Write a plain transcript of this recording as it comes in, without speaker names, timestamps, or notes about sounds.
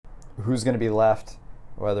who's going to be left,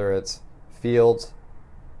 whether it's Fields,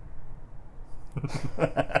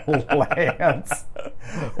 Lance,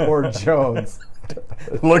 or Jones.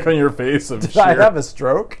 Look on your face of Did I have a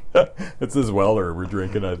stroke? It's this Weller we're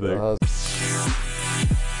drinking, I think.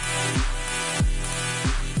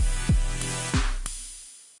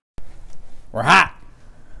 We're hot.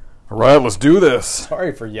 All right, let's do this.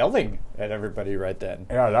 Sorry for yelling at everybody right then.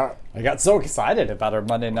 Yeah, I got so excited about our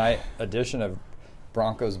Monday night edition of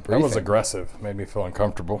Broncos Briefing. that was aggressive. Made me feel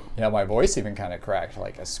uncomfortable. Yeah, my voice even kind of cracked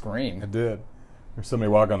like a scream. It did. There's somebody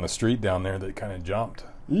walking on the street down there that kind of jumped.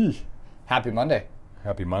 Happy Monday.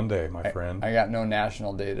 Happy Monday, my friend. I got no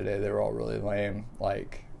national day today. They were all really lame.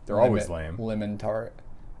 Like They're always lame. Lemon tart.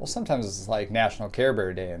 Well, sometimes it's like National Care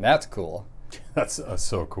Bear Day, and that's cool. That's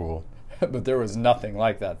so cool. But there was nothing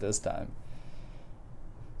like that this time.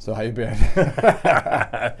 So how you been?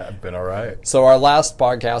 I've been all right. So our last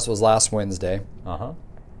podcast was last Wednesday. Uh-huh.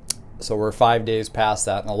 So we're 5 days past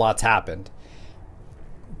that, and a lot's happened.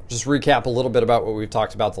 Just recap a little bit about what we've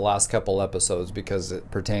talked about the last couple episodes because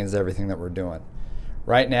it pertains to everything that we're doing.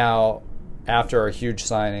 Right now, after our huge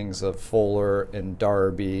signings of Fuller and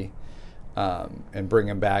Darby, and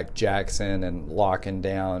bringing back Jackson and locking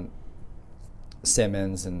down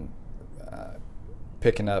Simmons and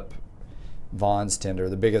picking up Vaughn's tender,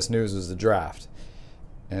 the biggest news was the draft.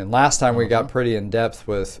 And last time we got pretty in depth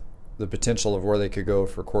with the potential of where they could go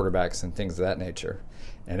for quarterbacks and things of that nature.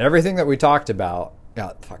 And everything that we talked about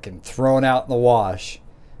got fucking thrown out in the wash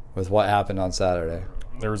with what happened on Saturday.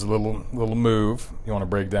 There was a little move. You want to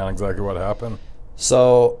break down exactly what happened?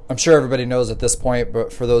 So I'm sure everybody knows at this point,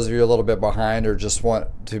 but for those of you a little bit behind or just want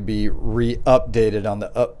to be re-updated on the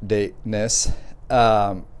updateness,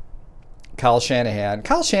 Kyle Shanahan.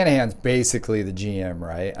 Kyle Shanahan's basically the GM,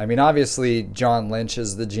 right? I mean, obviously John Lynch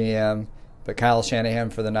is the GM, but Kyle Shanahan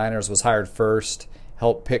for the Niners was hired first,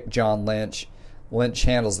 helped pick John Lynch. Lynch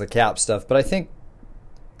handles the cap stuff, but I think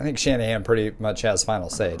Shanahan pretty much has final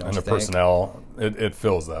say, don't you think? And the personnel, it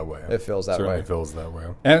feels that way. It feels that way. Certainly feels that way.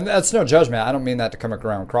 And that's no judgment. I don't mean that to come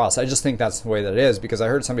around cross. I just think that's the way that it is because I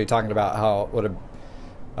heard somebody talking about what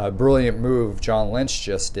a brilliant move John Lynch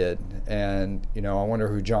just did. And, I wonder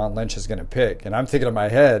who John Lynch is going to pick. And I'm thinking in my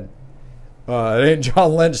head, it ain't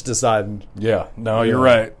John Lynch deciding. Yeah, no, you're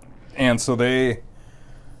right. And so it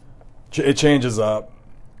changes up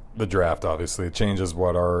the draft, obviously. It changes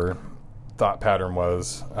what our thought pattern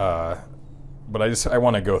was. But I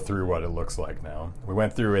want to go through what it looks like now. We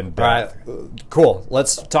went through in depth. All right, cool.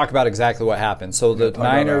 Let's talk about exactly what happened. So the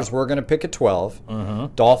Niners were going to pick at 12.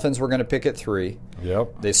 Mm-hmm. Dolphins were going to pick at 3.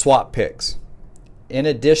 Yep. They swapped picks. In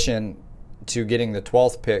addition to getting the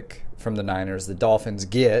 12th pick from the Niners, the Dolphins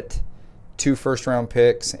get 2 first-round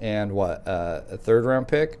picks and a third-round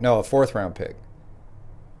pick? No, a fourth-round pick.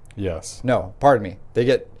 Yes. No, pardon me. They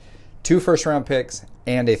get 2 first-round picks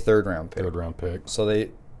and a third-round pick. Third-round pick. So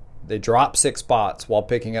they drop 6 spots while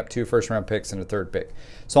picking up 2 first-round picks and a third pick.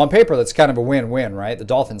 So on paper, that's kind of a win-win, right? The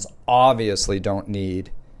Dolphins obviously don't need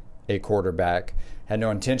a quarterback. Had no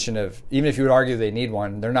intention of, even if you would argue they need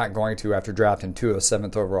one, they're not going to after drafting 2 of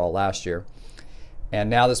 7th overall last year. And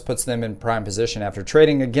now this puts them in prime position after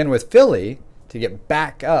trading again with Philly to get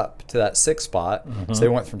back up to that 6th spot. Mm-hmm. So they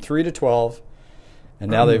went from 3 to 12, and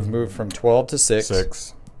now they've moved from 12 to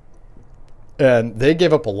 6. And they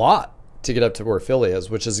gave up a lot to get up to where Philly is,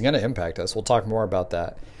 which is going to impact us. We'll talk more about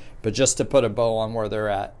that. But just to put a bow on where they're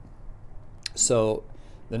at. So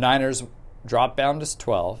the Niners dropped down to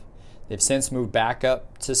 12. They've since moved back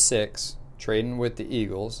up to 6, trading with the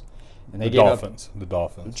Eagles. And they the Dolphins. The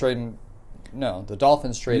Dolphins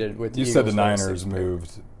traded with the Eagles. You said the Niners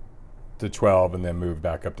moved to 12 and then moved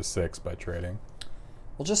back up to 6 by trading.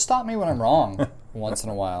 Well, just stop me when I'm wrong once in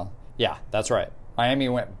a while. Yeah, that's right. Miami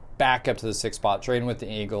went back up to the 6th spot, trading with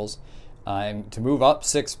the Eagles. And to move up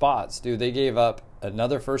 6 spots, dude, they gave up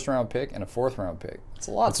another first-round pick and a fourth-round pick. It's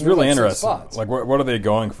a lot. It's really interesting. Like, what are they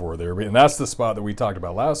going for there? And that's the spot that we talked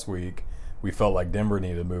about last week. We felt like Denver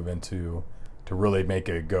needed to move into to really make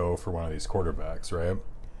it a go for one of these quarterbacks, right?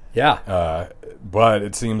 Yeah. But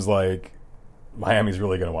it seems like Miami's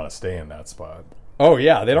really going to want to stay in that spot. Oh,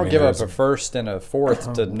 yeah. They don't give up a first and a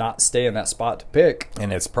fourth to not stay in that spot to pick.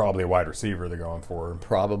 And it's probably a wide receiver they're going for.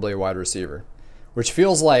 Probably a wide receiver. Which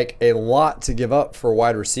feels like a lot to give up for a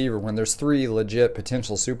wide receiver when there's 3 legit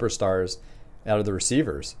potential superstars out of the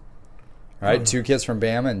receivers. Right? 2 kids from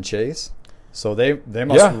Bama and Chase. So they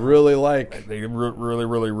must really like... They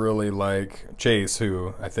really like Chase,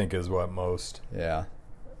 who I think is what most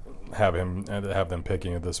have them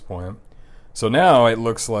picking at this point. So now it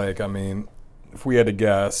looks like, I mean, if we had to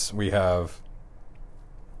guess, we have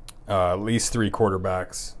at least 3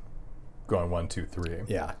 quarterbacks going 1, 2, 3.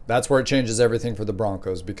 Yeah, that's where it changes everything for the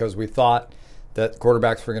Broncos, because we thought that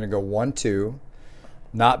quarterbacks were going to go 1, 2,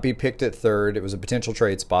 not be picked at third. It was a potential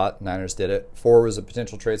trade spot. Niners did it. 4 was a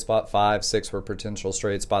potential trade spot. 5, 6 were potential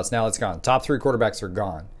trade spots. Now it's gone. Top 3 quarterbacks are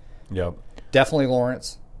gone. Yep. Definitely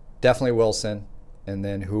Lawrence, definitely Wilson, and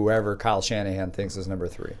then whoever Kyle Shanahan thinks is number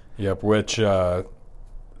 3. Yep, which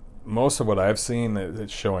most of what I've seen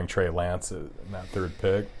is showing Trey Lance in that third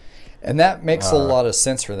pick. And that makes a lot of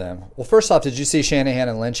sense for them. Well, first off, did you see Shanahan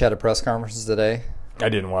and Lynch had a press conference today? I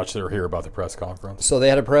didn't watch or hear about the press conference. So they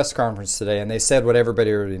had a press conference today, and they said what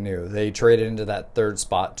everybody already knew. They traded into that third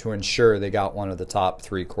spot to ensure they got one of the top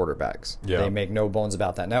 3 quarterbacks. Yeah. They make no bones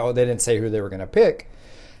about that. Now, they didn't say who they were going to pick.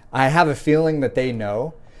 I have a feeling that they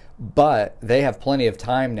know, but they have plenty of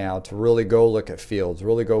time now to really go look at Fields,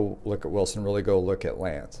 really go look at Wilson, really go look at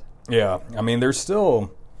Lance. Yeah, I mean, there's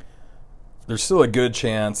still a good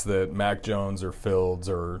chance that Mac Jones or Fields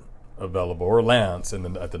are available, or Lance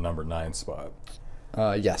at the number 9 spot.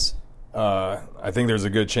 Yes. I think there's a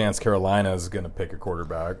good chance Carolina is going to pick a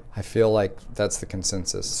quarterback. I feel like that's the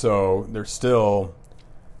consensus. So there's still,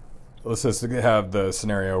 let's just have the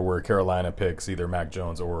scenario where Carolina picks either Mac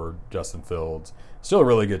Jones or Justin Fields. Still a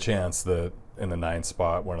really good chance that in the 9th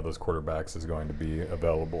spot, one of those quarterbacks is going to be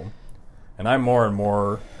available. And I'm more and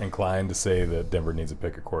more inclined to say that Denver needs to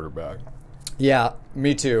pick a quarterback. Yeah,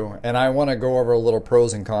 me too. And I want to go over a little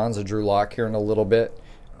pros and cons of Drew Lock here in a little bit.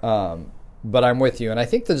 But I'm with you. And I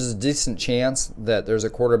think there's a decent chance that there's a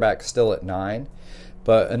quarterback still at 9.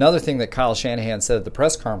 But another thing that Kyle Shanahan said at the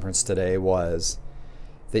press conference today was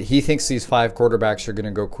that he thinks these 5 quarterbacks are going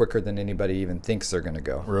to go quicker than anybody even thinks they're going to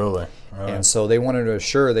go. Really? And so they wanted to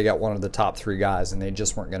assure they got one of the top 3 guys, and they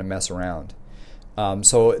just weren't going to mess around.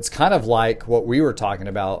 So it's kind of like what we were talking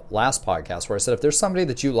about last podcast, where I said if there's somebody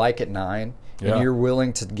that you like at 9 and you're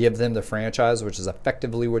willing to give them the franchise, which is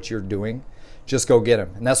effectively what you're doing, just go get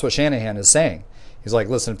him. And that's what Shanahan is saying. He's like,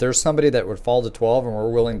 listen, if there's somebody that would fall to 12 and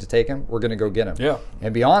we're willing to take him, we're going to go get him. Yeah.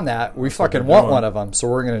 And beyond that, we fucking want one of them, so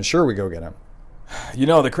we're going to ensure we go get him. You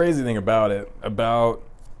know, the crazy thing about it, about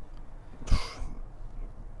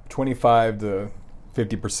 25 to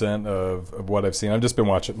 50% of what I've seen, I've just been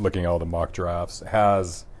looking at all the mock drafts,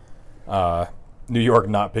 has New York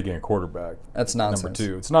not picking a quarterback. That's nonsense.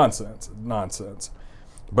 Number 2. It's nonsense.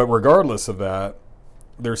 But regardless of that,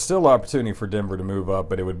 there's still opportunity for Denver to move up,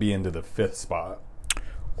 but it would be into the 5th spot.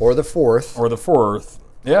 Or the 4th. Or the 4th.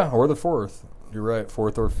 Yeah, or the 4th. You're right,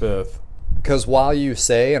 4th or 5th. Because while you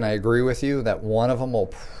say, and I agree with you, that one of them will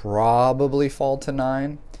probably fall to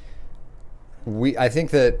 9, I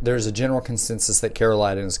think that there's a general consensus that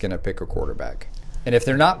Carolina is going to pick a quarterback. And if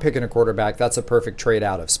they're not picking a quarterback, that's a perfect trade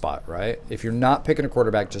out of spot, right? If you're not picking a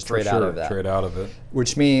quarterback, just trade out of that. Trade out of it.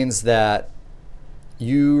 Which means that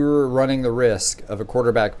you're running the risk of a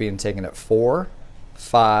quarterback being taken at 4,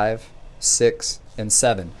 5, 6, and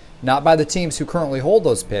 7. Not by the teams who currently hold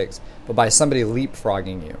those picks, but by somebody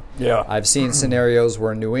leapfrogging you. Yeah. I've seen scenarios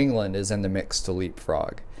where New England is in the mix to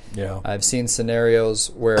leapfrog. Yeah. I've seen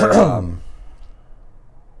scenarios where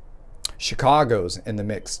Chicago's in the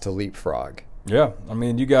mix to leapfrog. Yeah. I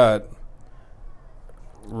mean, you got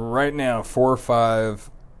right now 4, 5,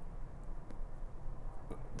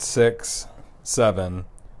 6, 7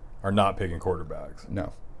 are not picking quarterbacks.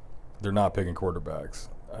 No. They're not picking quarterbacks.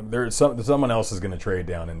 Someone else is going to trade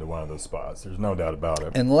down into one of those spots. There's no doubt about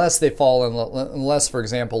it. Unless they fall in, unless, for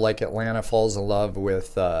example, like Atlanta falls in love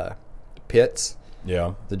with Pitts.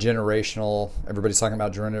 Yeah. The generational, everybody's talking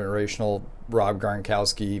about generational Rob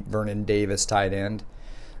Gronkowski, Vernon Davis tight end.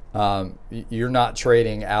 You're not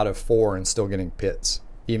trading out of 4 and still getting Pitts,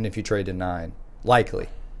 even if you trade to 9. Likely.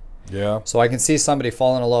 Yeah. So I can see somebody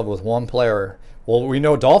falling in love with one player. Well, we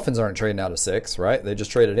know Dolphins aren't trading out of 6, right? They just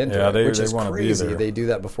traded into it, which is crazy. Be there. They do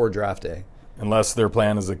that before draft day. Unless their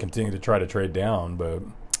plan is to continue to try to trade down, but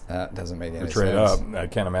that doesn't make any sense. Trade up, I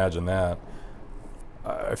can't imagine that.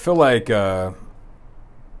 I feel like those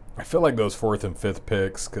 4th and 5th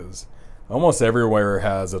picks, because almost everywhere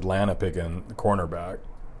has Atlanta picking a cornerback.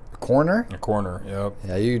 A corner? A corner, yep.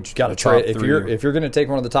 Yeah, you got to trade. If you're going to take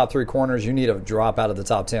one of the top 3 corners, you need to drop out of the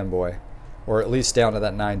top 10, boy. Or at least down to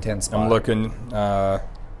that 9-10 spot. I'm looking.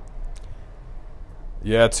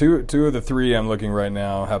 Two of the 3 I'm looking right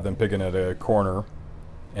now have them picking at a corner,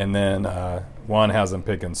 and then one has them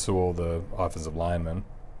picking Sewell, the offensive lineman.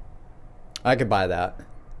 I could buy that.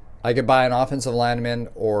 I could buy an offensive lineman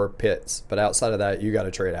or Pitts, but outside of that, you got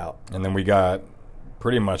to trade out. And then we got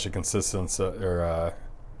pretty much a consistently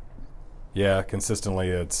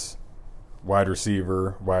it's wide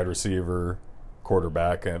receiver,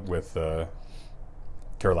 quarterback with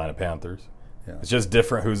Carolina Panthers. Yeah. It's just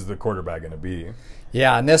different who's the quarterback going to be.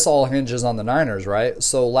 Yeah, and this all hinges on the Niners, right?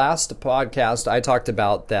 So last podcast, I talked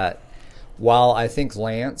about that while I think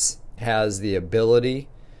Lance has the ability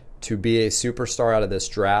to be a superstar out of this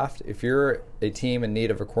draft, if you're a team in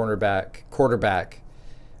need of a quarterback,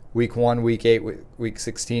 week 1, week 8, week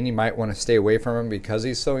 16, you might want to stay away from him because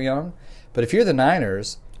he's so young. But if you're the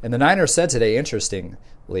Niners, and the Niners said today,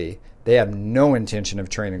 interestingly, they have no intention of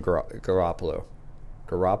training Garoppolo.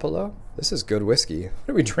 Garoppolo? This is good whiskey. What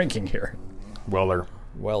are we drinking here? Weller.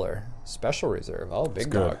 Special reserve. Oh, big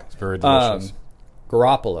It's dog. good. It's very delicious.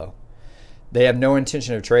 Garoppolo. They have no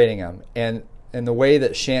intention of trading him. And the way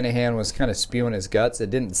that Shanahan was kind of spewing his guts, it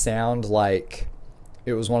didn't sound like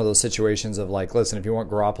it was one of those situations of like, listen, if you want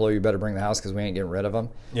Garoppolo, you better bring the house because we ain't getting rid of him.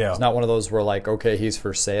 Yeah. It's not one of those where like, okay, he's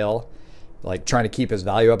for sale, like trying to keep his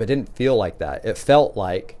value up. It didn't feel like that. It felt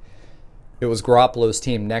like it was Garoppolo's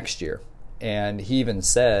team next year. And he even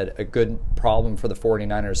said a good problem for the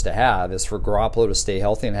 49ers to have is for Garoppolo to stay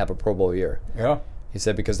healthy and have a Pro Bowl year. Yeah. He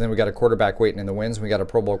said, because then we got a quarterback waiting in the wings, and we got a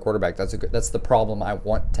Pro Bowl quarterback. That's the problem I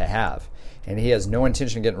want to have. And he has no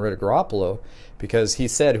intention of getting rid of Garoppolo because he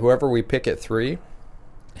said whoever we pick at 3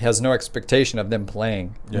 has no expectation of them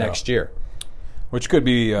playing next year. Which could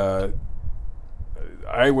be, I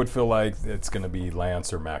would feel like it's going to be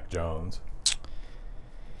Lance or Mac Jones.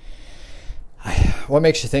 What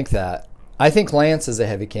makes you think that? I think Lance is a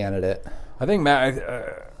heavy candidate. I think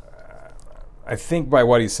I think by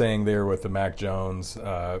what he's saying there with the Mac Jones,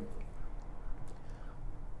 I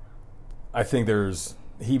think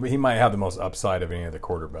he might have the most upside of any of the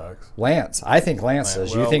quarterbacks. Lance. I think Lance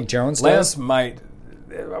does. Well, You think Jones Lance does? might.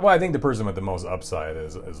 Well, I think the person with the most upside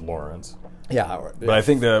is Lawrence. Yeah. But I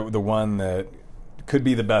think the one that could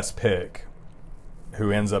be the best pick,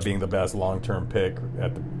 who ends up being the best long-term pick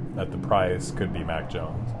at the price, could be Mac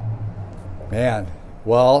Jones. Man.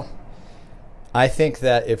 Well, I think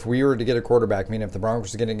that if we were to get a quarterback, meaning if the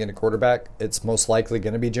Broncos are going to get a quarterback, it's most likely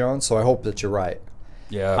going to be Jones. So I hope that you're right.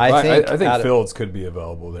 Yeah, I think Fields could be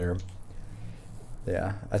available there.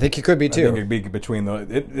 Yeah, I think he could be too. I think it'd be between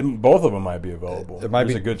both of them might be available.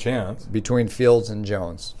 There's a good chance between Fields and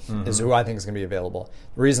Jones is who I think is going to be available.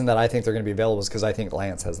 The reason that I think they're going to be available is because I think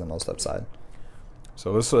Lance has the most upside.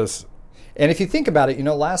 So this was. And if you think about it,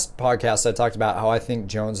 last podcast I talked about how I think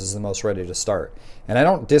Jones is the most ready to start, and I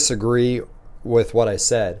don't disagree with what I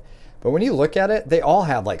said. But when you look at it, they all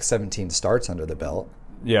have like 17 starts under the belt.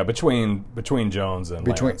 Yeah, between Jones and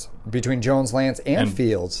Lance. Between Jones, Lance, and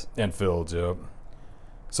Fields. And Fields, yep.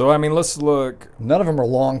 So, I mean, let's look. None of them are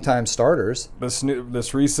long-time starters. The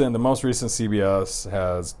most recent CBS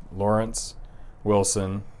has Lawrence,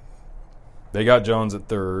 Wilson. They got Jones at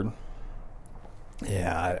 3rd.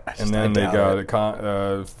 Yeah. And then they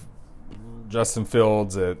got Justin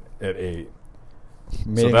Fields at 8.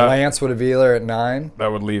 Meaning Lance would be there at 9?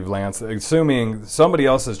 That would leave Lance, assuming somebody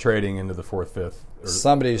else is trading into the 4th, 5th.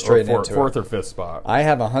 Somebody's trading into 4th or 5th spot. I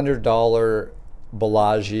have a $100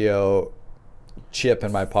 Bellagio chip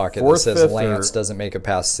in my pocket that says Lance doesn't make it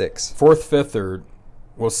past 6. 4th, 5th, or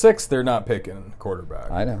 6th, they're not picking quarterback.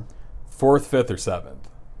 I know. 4th, 5th, or 7th.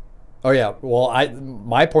 Oh yeah. Well,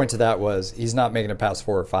 my point to that was he's not making it past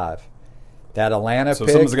 4 or 5. That Atlanta pick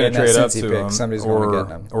someone's going and to trade that up Cincy to pick, him, somebody's going to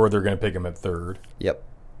get him. Or they're going to pick him at 3rd. Yep.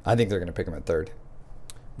 I think they're going to pick him at 3rd.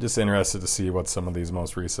 Just interested to see what some of these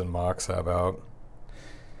most recent mocks have out.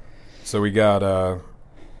 So we got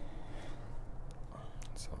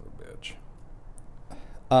son of a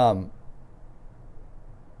bitch.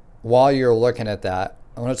 While you're looking at that,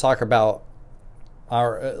 I want to talk about,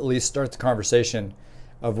 or at least start the conversation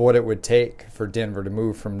of what it would take for Denver to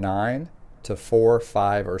move from 9 to 4,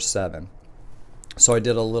 5, or 7. So I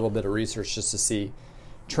did a little bit of research just to see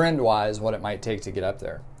trend-wise what it might take to get up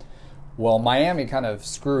there. Well, Miami kind of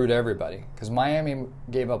screwed everybody because Miami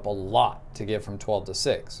gave up a lot to get from 12 to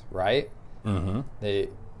 6, right? Mm-hmm. They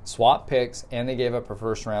swapped picks and they gave up a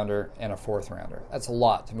first rounder and a fourth rounder. That's a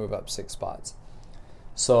lot to move up 6 spots.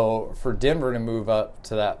 So for Denver to move up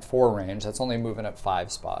to that 4 range, that's only moving up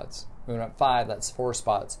 5 spots. Moving up 5, that's 4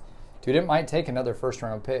 spots. Dude, it might take another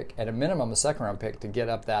first-round pick, at a minimum a second-round pick, to get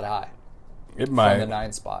up that high. It might. From the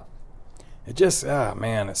 9 spot. It just,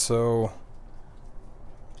 man, it's so...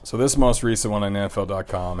 So this most recent one on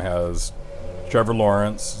NFL.com has Trevor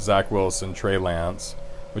Lawrence, Zach Wilson, Trey Lance,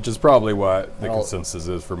 which is probably what the consensus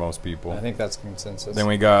is for most people. I think that's consensus. Then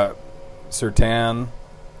we got Surtain,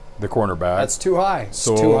 the cornerback. That's too high. It's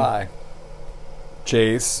too high.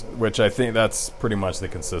 Chase, which I think that's pretty much the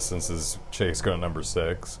consistency, is Chase going to number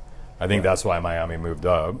 6. I think that's why Miami moved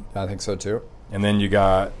up. I think so too. And then you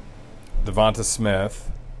got Devonta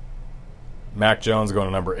Smith, Mac Jones going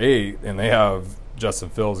to number 8, and they have Justin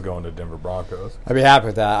Fields going to Denver Broncos. I'd be happy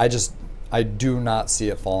with that. I do not see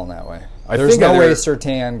it falling that way. I There's think no way there-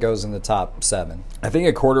 Surtain goes in the top 7 I think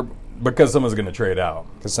a quarter because someone's going to trade out.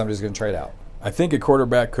 because somebody's going to trade out. I think a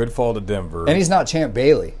quarterback could fall to Denver. And he's not Champ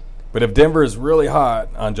Bailey. But if Denver is really hot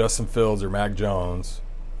on Justin Fields or Mac Jones,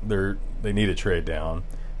 they need a trade down.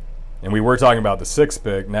 And we were talking about the 6th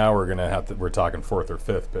pick. Now we're talking 4th or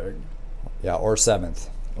 5th pick Yeah, or 7th.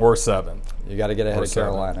 or 7th. You got to get ahead Or of 7th.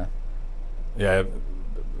 Carolina. Yeah,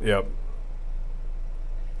 yep.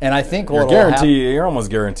 And I think You're almost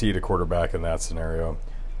guaranteed a quarterback in that scenario.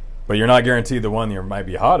 But you're not guaranteed the one you might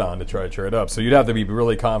be hot on to try to trade up. So you'd have to be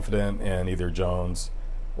really confident in either Jones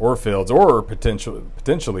or Fields or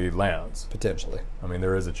potentially Lance. Potentially. I mean,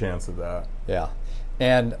 there is a chance of that. Yeah.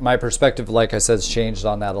 And my perspective, like I said, has changed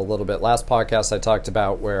on that a little bit. Last podcast I talked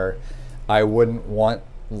about where I wouldn't want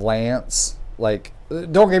Lance. Like,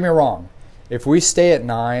 don't get me wrong. If we stay at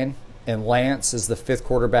 9 and Lance is the 5th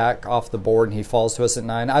quarterback off the board and he falls to us at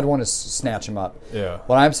 9, I'd want to snatch him up. Yeah.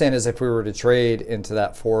 What I'm saying is if we were to trade into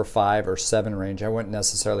that 4, 5, or 7 range, I wouldn't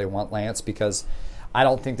necessarily want Lance because I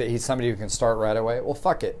don't think that he's somebody who can start right away. Well,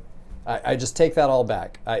 fuck it. I just take that all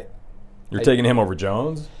back. You're taking him over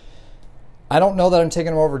Jones? I don't know that I'm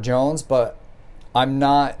taking him over Jones, but I'm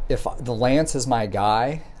not. If the Lance is my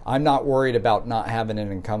guy, I'm not worried about not having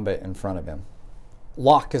an incumbent in front of him.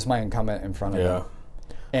 Locke is my incumbent in front of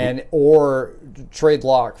him. Or trade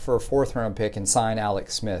Locke for a 4th round pick and sign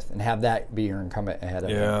Alex Smith and have that be your incumbent ahead of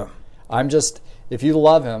him. I'm just, if you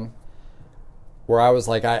love him, where I was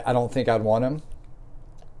like, I don't think I'd want him.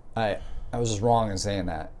 I was just wrong in saying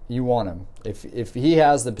that. You want him. If he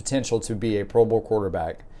has the potential to be a Pro Bowl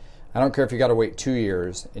quarterback, I don't care if you got to wait 2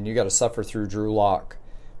 years and you got to suffer through Drew Lock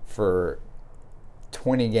for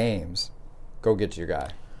 20 games, go get your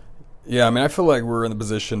guy. Yeah, I mean, I feel like we're in the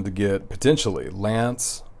position to get potentially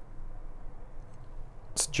Lance,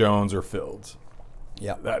 Jones, or Fields.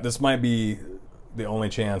 Yeah. This might be the only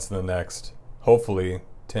chance in the next, hopefully,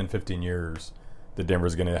 10, 15 years that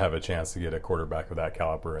Denver's going to have a chance to get a quarterback of that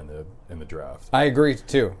caliber in the draft. I agree,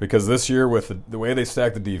 too. Because this year, with the way they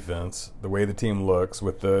stack the defense, the way the team looks,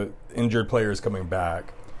 with the injured players coming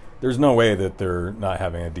back, there's no way that they're not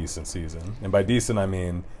having a decent season. And by decent, I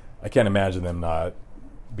mean, I can't imagine them not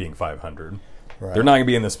being 500. Right. They're not going to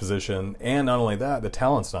be in this position. And not only that, the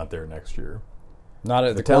talent's not there next year. Not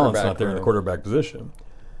at The talent's not there in the quarterback position.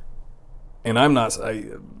 And I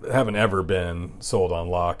haven't ever been sold on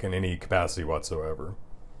Locke in any capacity whatsoever.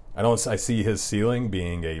 I see his ceiling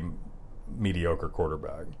being a mediocre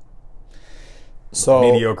quarterback. So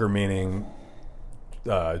Mediocre meaning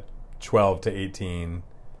 12 to 18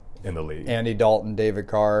 in the league. Andy Dalton, David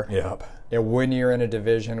Carr. Yep. And when you're in a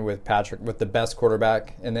division with the best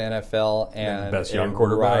quarterback in the NFL and the best a young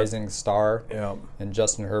quarterback. rising star Yep. and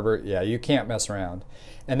Justin Herbert, you can't mess around.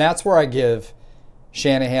 And that's where I give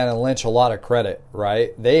Shanahan and Lynch a lot of credit,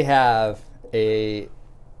 right? They have a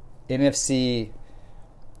NFC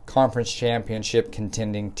Conference Championship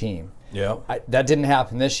contending team. Yeah. That didn't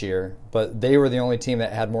happen this year, but they were the only team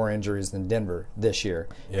that had more injuries than Denver this year.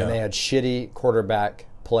 Yeah. And they had shitty quarterback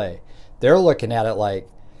play. They're looking at it like,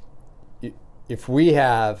 if we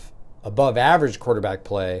have above average quarterback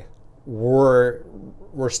play, we're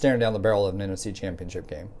staring down the barrel of an NFC Championship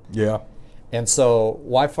game. Yeah. And so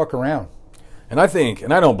why fuck around? And I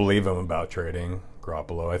don't believe him about trading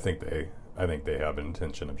Garoppolo. I think they have an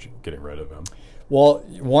intention of getting rid of him. Well,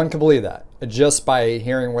 one can believe that. Just by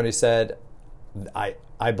hearing what he said,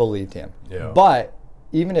 I believed him. Yeah. But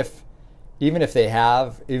even if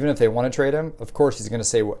they want to trade him, of course he's going to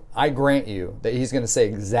say, I grant you that he's going to say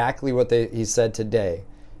exactly what he said today,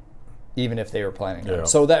 even if they were planning on. Yeah.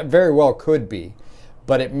 So that very well could be.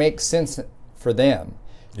 But it makes sense for them.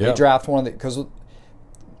 Yeah. They draft because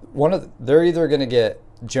they're either going to get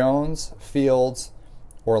Jones, Fields,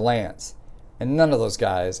 or Lance. And none of those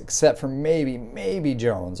guys, except for maybe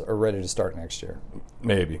Jones, are ready to start next year.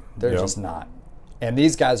 Maybe. They're just not. And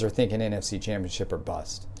these guys are thinking NFC Championship or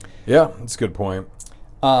bust. Yeah, that's a good point.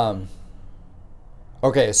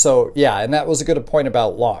 Okay, so and that was a good point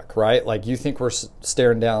about Locke, right? Like, you think we're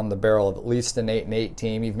staring down the barrel of at least an 8-8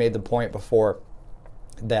 team. You've made the point before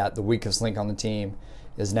that the weakest link on the team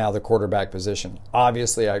is now the quarterback position.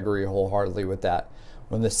 Obviously, I agree wholeheartedly with that.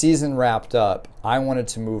 When the season wrapped up, I wanted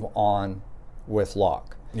to move on with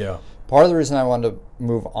Locke. Yeah. Part of the reason I wanted to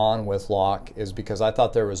move on with Locke is because I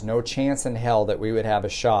thought there was no chance in hell that we would have a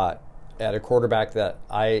shot at a quarterback that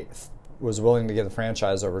I was willing to give the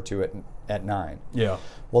franchise over to at 9. Yeah.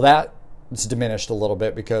 Well, that's diminished a little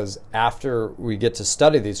bit because after we get to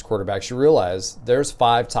study these quarterbacks, you realize there's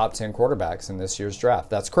 5 top 10 quarterbacks in this year's draft.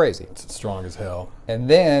 That's crazy. It's strong as hell. And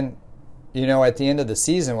then at the end of the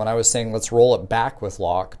season when I was saying let's roll it back with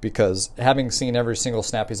Locke, because having seen every single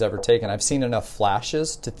snap he's ever taken, I've seen enough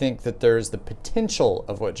flashes to think that there's the potential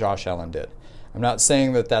of what Josh Allen did. I'm not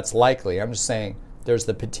saying that that's likely. I'm just saying there's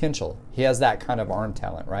the potential. He has that kind of arm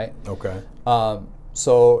talent, right? Okay.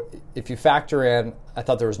 So if you factor in, I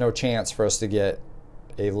thought there was no chance for us to get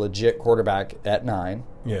a legit quarterback at 9.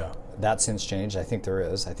 Yeah. That's since changed. I think there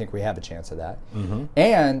is. I think we have a chance of that. Mm-hmm.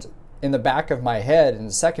 And in the back of my head,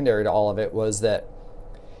 and secondary to all of it, was that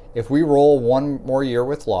if we roll one more year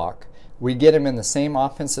with Locke, we get him in the same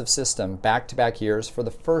offensive system back-to-back years for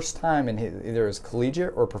the first time in either his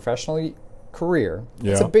collegiate or professional career.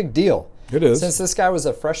 Yeah. It's a big deal. It is. Since this guy was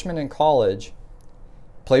a freshman in college,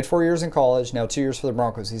 played 4 years in college, now 2 years for the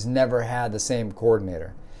Broncos, he's never had the same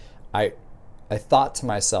coordinator. I thought to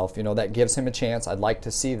myself, that gives him a chance. I'd like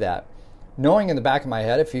to see that. Knowing in the back of my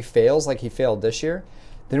head, if he fails like he failed this year,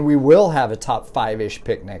 then we will have a top 5-ish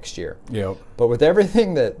pick next year. Yep. But with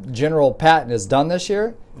everything that General Patton has done this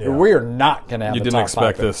year, we are not going to have a top 5 pick. You didn't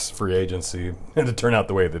expect this free agency to turn out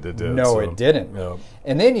the way that it did. No, it didn't. Yep.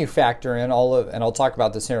 And then you factor in and I'll talk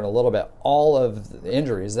about this here in a little bit, all of the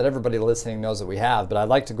injuries that everybody listening knows that we have, but I'd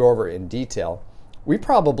like to go over it in detail. We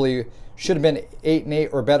probably should have been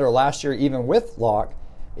 8-8 or better last year, even with Locke,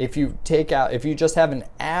 if you just have an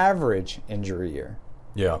average injury year.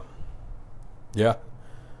 Yeah. Yeah.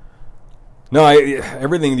 No,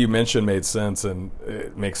 everything you mentioned made sense, and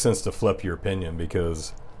it makes sense to flip your opinion,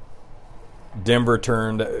 because Denver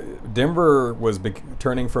was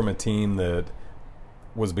turning from a team that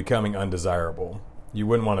was becoming undesirable. You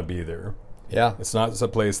wouldn't want to be there. Yeah. It's not a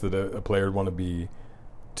place that a player would want to be.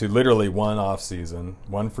 To literally one off season,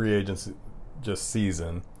 one free agency just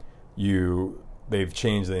season, they've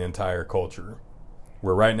changed the entire culture.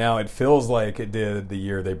 Where right now it feels like it did the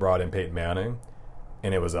year they brought in Peyton Manning,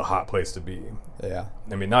 and it was a hot place to be. Yeah.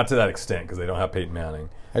 I mean, not to that extent, because they don't have Peyton Manning.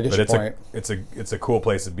 I get your point. It's a cool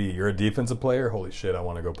place to be. You're a defensive player. Holy shit, I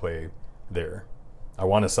want to go play there. I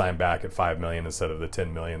want to sign back at $5 million instead of the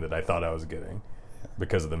 $10 million that I thought I was getting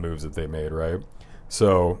because of the moves that they made, right?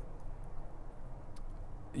 So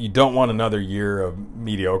you don't want another year of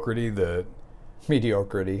mediocrity.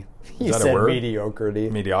 Mediocrity. You said mediocrity.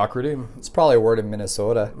 Mediocrity? It's probably a word in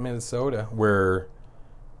Minnesota. Where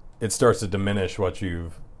it starts to diminish what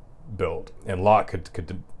you've built. And Locke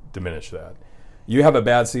could diminish that. You have a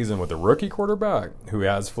bad season with a rookie quarterback who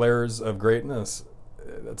has flares of greatness.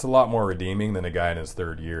 That's a lot more redeeming than a guy in his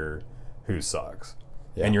third year who sucks.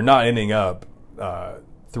 Yeah. And you're not ending up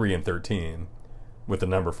 3-13 with the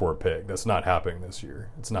number 4 pick. That's not happening this year.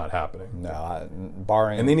 It's not happening. No,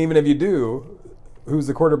 barring. And then even if you do, who's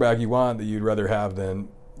the quarterback you want that you'd rather have than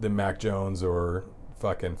Mac Jones or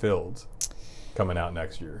fucking Fields coming out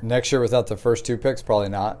next year? Next year without the first 2 picks, probably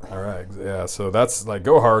not. All right. Yeah, so that's like,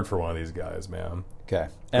 go hard for one of these guys, man. Okay.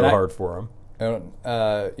 Go hard for them.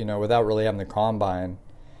 Without really having the combine,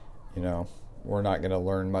 we're not going to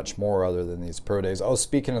learn much more other than these pro days. Oh,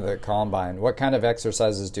 speaking of the combine, what kind of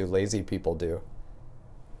exercises do lazy people do?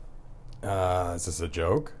 Is this a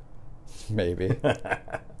joke? Maybe.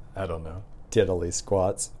 I don't know. Diddly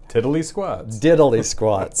squats. Tiddly squats. Diddly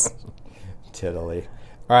squats. Tiddly.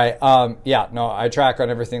 All right. I track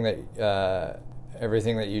on everything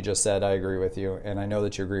that you just said. I agree with you, and I know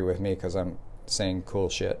that you agree with me because I'm saying cool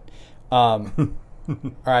shit. All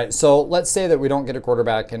right. So let's say that we don't get a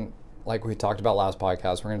quarterback, and like we talked about last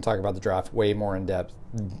podcast, we're going to talk about the draft way more in depth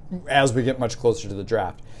as we get much closer to the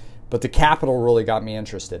draft. But the capital really got me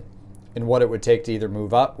interested in what it would take to either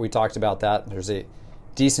move up. We talked about that. There's a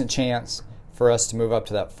decent chance for us to move up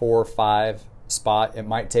to that 4 or 5 spot. It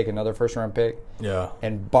might take another first-round pick. Yeah.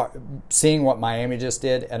 And seeing what Miami just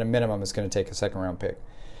did, at a minimum, it's going to take a second-round pick.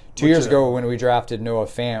 2 years ago, when we drafted Noah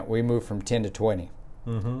Fant, we moved from 10 to 20.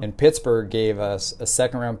 Mm-hmm. And Pittsburgh gave us a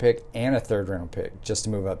second-round pick and a third-round pick just to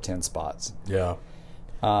move up 10 spots. Yeah.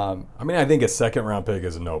 I think a second-round pick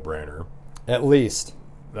is a no-brainer. At least.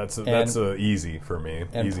 That's easy for me.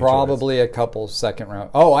 And easy probably choice. A couple second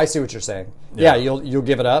round. Oh, I see what you're saying. Yeah, you'll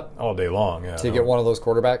give it up all day long. Yeah, to get one of those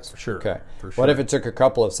quarterbacks. For sure. Okay. For sure. What if it took a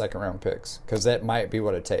couple of second round picks? Because that might be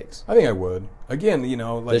what it takes. I think I would. Again,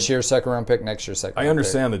 this year's second round pick, next year's second. I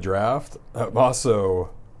understand the draft.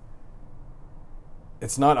 Also,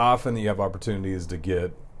 it's not often that you have opportunities to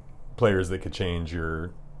get players that could change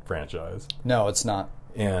your franchise. No, it's not.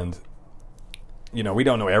 And we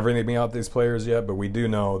don't know everything about these players yet, but we do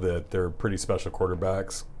know that they're pretty special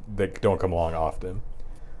quarterbacks that don't come along often.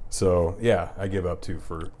 So, yeah, I give up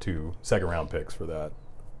 2 second-round picks for that.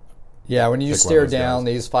 Yeah, when you stare down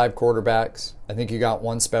these 5 quarterbacks, I think you got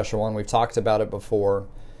one special one. We've talked about it before.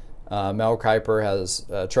 Mel Kiper has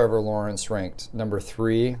Trevor Lawrence ranked number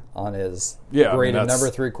 3 on his Yeah, I mean, graded that's- number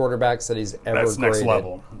 3 quarterbacks that he's ever That's graded. next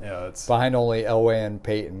level. Yeah, it's Behind only Elway and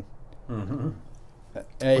Peyton. which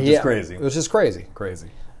is crazy. Which is crazy. Crazy.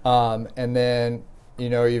 And then,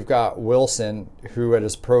 you've got Wilson, who at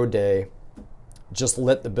his pro day just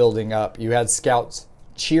lit the building up. You had scouts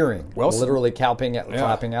cheering, Wilson. literally clapping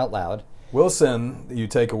out loud. Wilson, you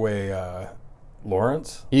take away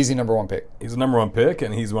Lawrence. Easy number 1 pick. He's a number 1 pick,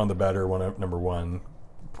 and he's one of the better number 1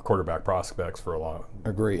 quarterback prospects for a long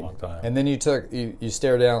time. And then you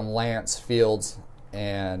stare down Lance, Fields,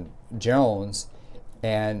 and Jones,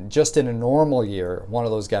 and just in a normal year, one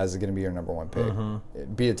of those guys is going to be your number 1 pick.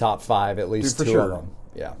 It'd be a top 5, at least Dude, for 2 sure. of them.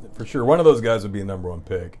 Yeah. For sure. One of those guys would be a number 1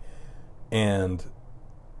 pick. And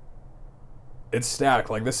it's stacked.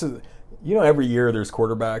 Like, this is, every year there's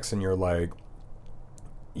quarterbacks, and you're like,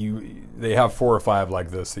 they have 4 or 5 like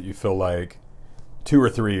this that you feel like 2 or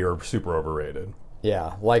 3 are super overrated.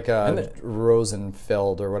 Yeah, like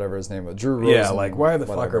Rosenfeld or whatever his name was. Drew Rosen. Yeah, like, why the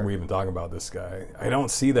fuck whatever. are we even talking about this guy? I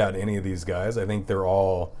don't see that in any of these guys. I think they're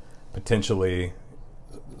all potentially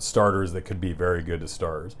starters that could be very good as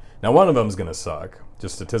stars. Now, one of them is going to suck.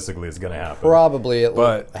 Just statistically, it's going to happen. Probably,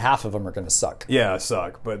 But- half of them are going to suck. Yeah,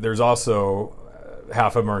 suck. But there's also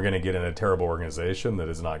half of them are going to get in a terrible organization that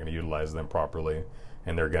is not going to utilize them properly,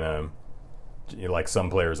 and they're going to, like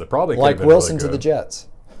some players that probably could have Like been Wilson really to the good. Jets,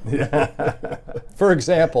 Yeah. for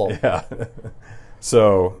example. Yeah.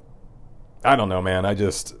 So, I don't know, man.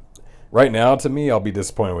 Right now, to me, I'll be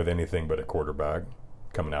disappointed with anything but a quarterback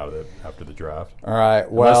coming out of it after the draft. All right,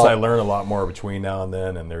 well, Unless I learn a lot more between now and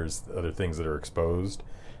then, and there's other things that are exposed.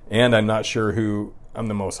 And I'm not sure who I'm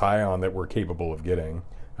the most high on that we're capable of getting.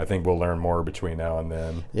 I think we'll learn more between now and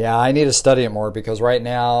then. yeah, I need to study it more because right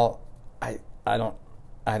now,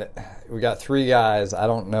 we got 3 guys. I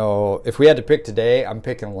don't know. If we had to pick today, I'm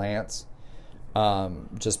picking Lance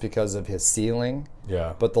just because of his ceiling.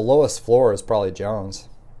 Yeah. But the lowest floor is probably Jones.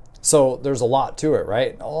 So there's a lot to it,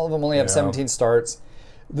 right? All of them only have Yeah. 17 starts.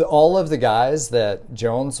 All of the guys that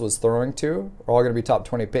Jones was throwing to are all going to be top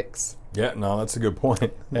 20 picks. Yeah, no, that's a good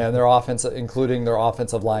point. And their offensive, including their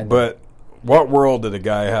offensive line. But what world did a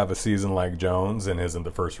guy have a season like Jones and isn't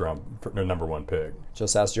the first round, number 1 pick?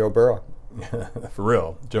 Just ask Joe Burrow. For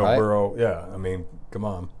real. Joe Right? Burrow, yeah. I mean, come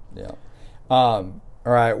on. Yeah. All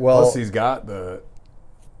right. Well, Plus, he's got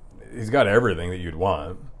everything that you'd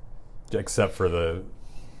want, except for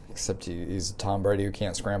except he's Tom Brady who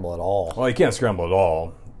can't scramble at all. well, he can't scramble at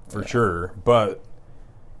all, for sure. But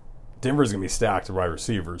Denver's going to be stacked with wide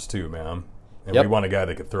receivers, too, man. And Yep. we want a guy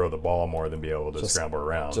that could throw the ball more than be able to scramble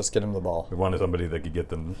around. Just get him the ball. We wanted somebody that could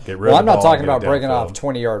get rid Well, of I'm the not ball talking and get about it breaking downfield. off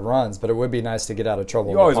 20-yard runs, but it would be nice to get out of trouble.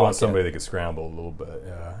 You in the always want pocket. somebody that could scramble a little bit.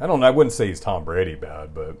 Yeah, I wouldn't say he's Tom Brady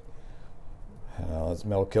bad, but As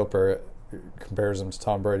Mel Kiper compares him to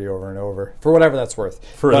Tom Brady over and over, for whatever that's worth.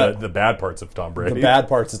 for But the bad parts of Tom Brady, the bad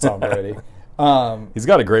parts of Tom Brady, he's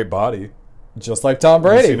got a great body. just like Tom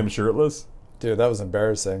Have you Brady, seen him shirtless, dude. That was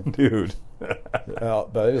embarrassing. dude?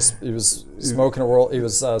 But he was smoking a world. He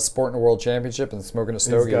was sporting a world championship and smoking a He's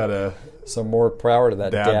stogie. got a So more power to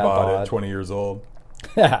that dad dad bod bod. at 20 years old.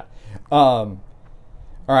 Yeah. All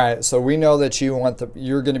right. So we know that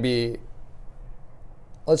you're going to be.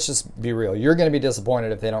 Let's just be real. You're going to be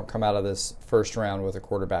disappointed if they don't come out of this first round with a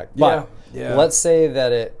quarterback. But Yeah. let's say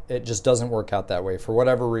that it just doesn't work out that way for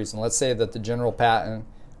whatever reason. Let's say that the General Patton,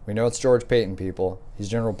 we know it's George Payton, people. He's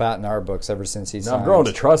General Patton in our books ever since he's. Now, I'm growing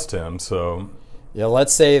to trust him, so Yeah,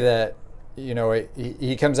 let's say that,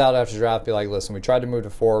 he comes out after the draft, be like, listen, we tried to move to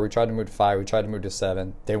 4, we tried to move to 5, we tried to move to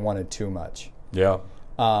 7. They wanted too much. yeah.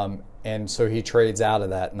 And so he trades out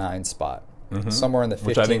of that 9 spot. Somewhere in the 15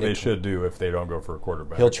 Which I think to they 20. should do if they don't go for a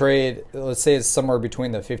quarterback. He'll trade, let's say it's somewhere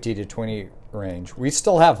between the 50 to 20 range. We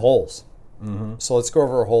still have holes. So let's go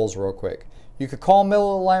over holes real quick. You could call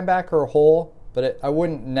middle linebacker a hole, but I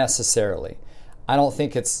wouldn't necessarily. I don't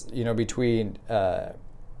think it's, between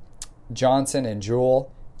Johnson and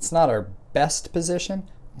Jewell. It's not our best position,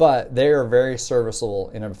 but they are very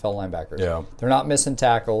serviceable NFL linebackers. Yeah. They're not missing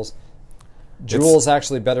tackles. Jewell's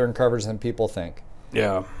actually better in coverage than people think.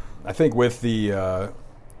 Yeah, I think with the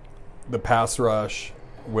pass rush,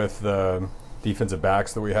 with the defensive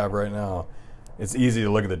backs that we have right now, it's easy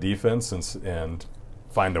to look at the defense and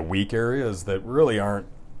find the weak areas that really aren't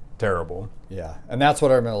terrible. Yeah, and that's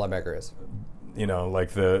what our middle linebacker is.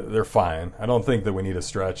 They're fine. I don't think that we need to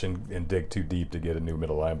stretch and dig too deep to get a new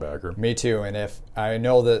middle linebacker. Me too. And if I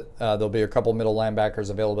know that there'll be a couple middle linebackers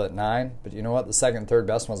available at 9, but you know what? The second and third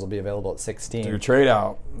best ones will be available at 16. Do trade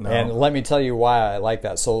out. No. And let me tell you why I like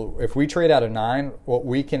that. So if we trade out of 9, what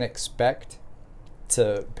we can expect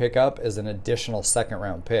to pick up is an additional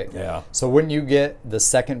second-round pick. Yeah. So wouldn't you get the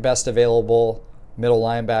second best available middle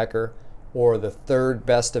linebacker, or the third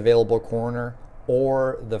best available corner,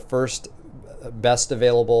 or the first best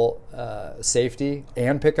available safety,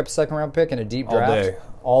 and pick up a second-round pick in a deep draft?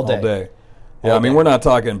 All day. Yeah, I mean, we're not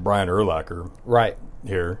talking Brian Urlacher Right.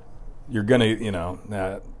 here. You're going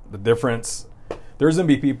to, the difference, there's going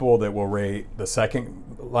to be people that will rate the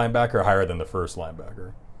second linebacker higher than the first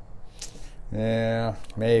linebacker. Yeah,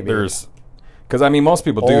 maybe. Because, I mean, most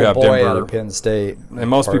people do have boy Denver. out of Penn State. And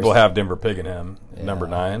most people have Denver picking him, number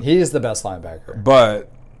 9. He's the best linebacker.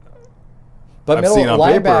 But I've middle seen on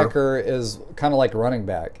linebacker is kind of like running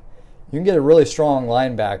back. You can get a really strong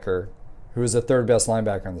linebacker who is the third best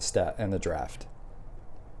linebacker in the draft.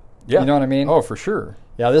 yeah. You know what I mean? Oh, for sure.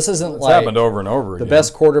 Yeah, this isn't It's like happened over and over the again.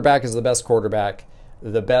 best quarterback is the best quarterback.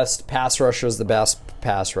 The best pass rusher is the best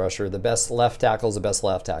pass rusher. The best left tackle is the best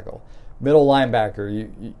left tackle. Middle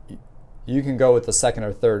linebacker, you can go with the second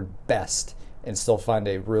or third best and still find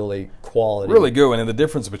a really quality. Really good. And the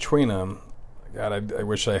difference between them, God, I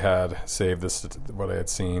wish I had saved this, what I had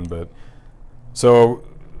seen. But so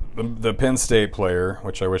the Penn State player,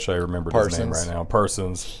 which I wish I remembered his name right now,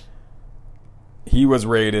 Parsons, he was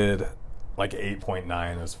rated like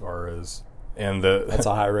 8.9 as far as, and That's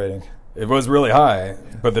a high rating. it was really high,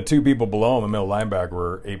 but the two people below him, the middle linebacker,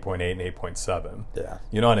 were 8.8 and 8.7. Yeah.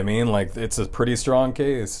 You know what I mean? Like, it's a pretty strong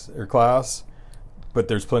case or class, but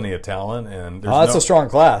there's plenty of talent. And there's That's a strong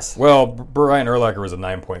class. Well, Brian Urlacher was a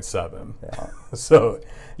 9.7. Yeah. So,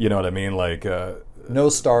 you know what I mean? Like, No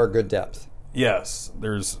star, good depth. yes,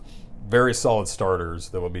 there's very solid starters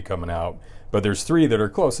that will be coming out, but there's 3 that are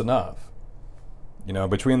close enough. You know,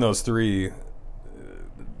 between those 3,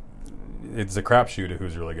 it's a crapshoot of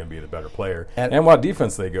who's really going to be the better player and what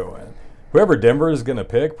defense they go in. Whoever Denver is going to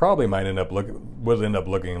pick probably might end up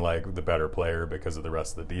looking like the better player because of the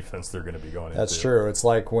rest of the defense they're going to be going into. That's true. It's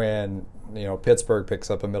like when Pittsburgh picks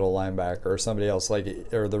up a middle linebacker or somebody else,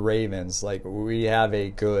 or the Ravens. Like, we have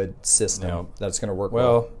a good system that's going to work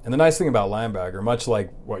well. And the nice thing about linebacker, much like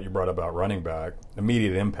what you brought up about running back,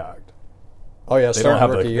 immediate impact. Oh yeah, They don't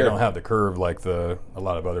have the curve like a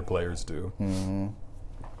lot of other players do. Mm-hmm.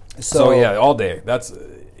 So yeah, all day. That's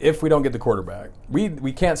if we don't get the quarterback,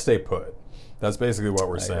 we can't stay put. That's basically what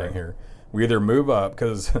we're saying here. We either move up,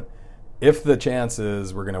 because if the chance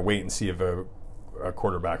is we're going to wait and see if a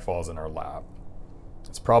quarterback falls in our lap,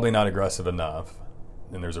 it's probably not aggressive enough,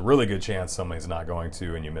 and there's a really good chance somebody's not going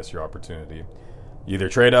to, and you miss your opportunity. You either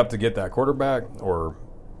trade up to get that quarterback or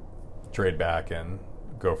trade back and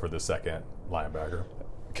go for the second linebacker.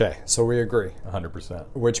 Okay, so we agree. 100%.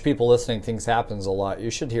 Which people listening thinks happens a lot.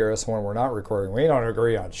 You should hear us when we're not recording. We don't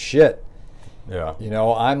agree on shit. Yeah.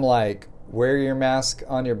 I'm like, wear your mask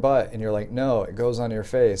on your butt, and you're like, no, it goes on your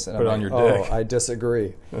face. And Put I'm it on like, your dick. I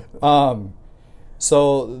disagree.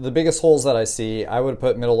 So the biggest holes that I see, I would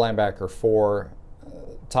put middle linebacker 4.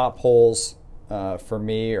 Top holes for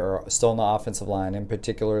me are still in the offensive line, in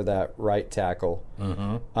particular that right tackle.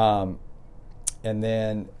 Mm-hmm. And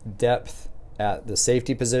then depth at the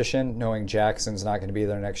safety position, knowing Jackson's not going to be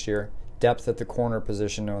there next year. Depth at the corner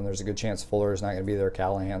position, knowing there's a good chance Fuller's not going to be there,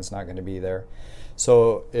 Callahan's not going to be there.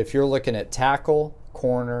 So if you're looking at tackle,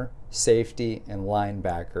 corner, safety, and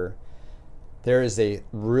linebacker, there is a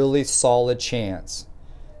really solid chance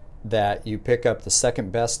that you pick up the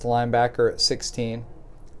second best linebacker at 16,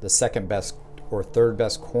 the second best or third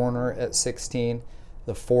best corner at 16,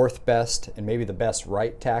 the fourth best and maybe the best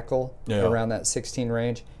right tackle around that 16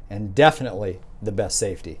 range, and definitely the best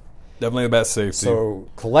safety. Definitely the best safety. So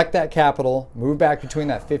collect that capital, move back between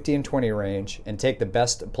that 50 and 20 range, and take the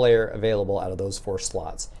best player available out of those 4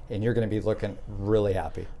 slots, and you're going to be looking really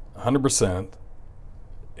happy. 100%.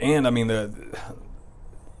 And, I mean,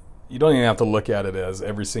 you don't even have to look at it as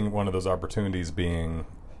every single one of those opportunities being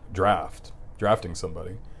drafting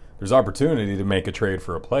somebody. There's opportunity to make a trade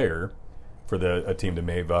for a player for a team to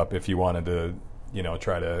move up if you wanted to,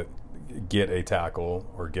 try to get a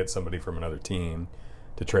tackle or get somebody from another team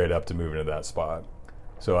to trade up to move into that spot.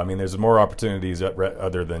 So, I mean, there's more opportunities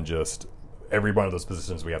other than just every one of those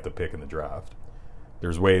positions we have to pick in the draft.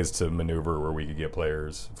 There's ways to maneuver where we could get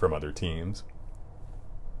players from other teams.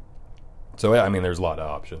 So, I mean, there's a lot of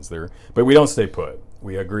options there. But we don't stay put.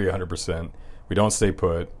 We agree 100%. We don't stay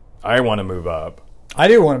put. I want to move up. I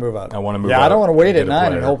do want to move up. I want to move up. Yeah, I don't want to wait at 9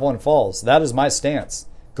 player. and hope one falls. That is my stance.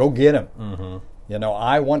 Go get him. Mm-hmm.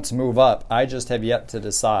 I want to move up. I just have yet to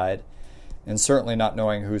decide, and certainly not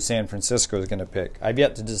knowing who San Francisco is going to pick. I've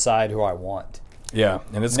yet to decide who I want. Yeah,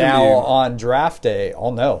 and it's now gonna be... on draft day,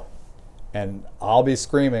 I'll know, and I'll be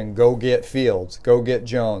screaming, "Go get Fields! Go get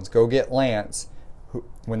Jones! Go get Lance!"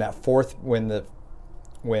 When the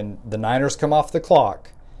when the Niners come off the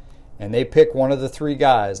clock and they pick one of the three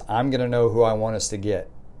guys, I'm going to know who I want us to get.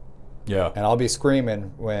 Yeah. And I'll be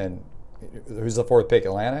screaming when, who's the fourth pick?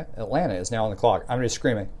 Atlanta? Atlanta is now on the clock. I'm just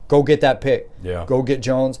screaming, go get that pick. Yeah. Go get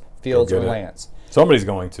Jones, Fields, or it. Lance. Somebody's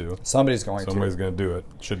going to. Somebody's going to do it.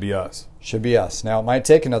 Should be us. Should be us. Now, it might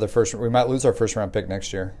take another first. We might lose our first round pick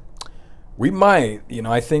next year. We might.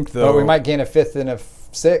 I think, though. But we might gain a fifth and a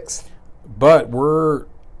sixth. But we're,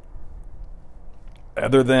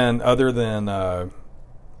 other than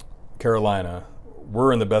Carolina,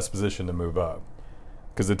 we're in the best position to move up.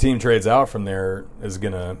 Because the team trades out from there is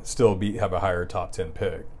going to still have a higher top 10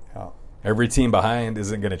 pick. Yeah. Every team behind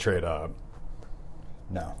isn't going to trade up.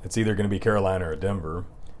 No. It's either going to be Carolina or Denver.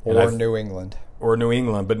 Or New England. Or New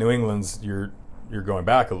England. But New England's, you're going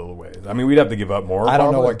back a little ways. I mean, we'd have to give up more. I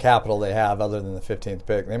don't know what capital they have other than the 15th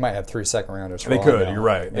pick. They might have 3 second-rounders. They could. You're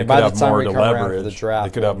right. They could have more to leverage. They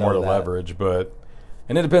could have more to leverage.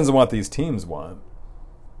 And it depends on what these teams want.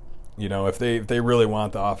 If they really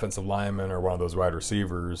want the offensive lineman or one of those wide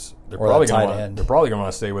receivers, they're probably going to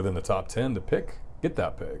want to stay within the top 10 to get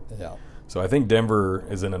that pick. Yeah. So I think Denver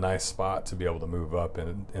is in a nice spot to be able to move up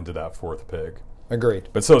into that 4th pick. Agreed.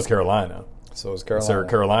 But so is Carolina. So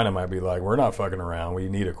Carolina might be like, we're not fucking around. We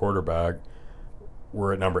need a quarterback.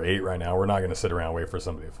 We're at number 8 right now. We're not going to sit around and wait for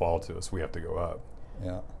somebody to fall to us. We have to go up.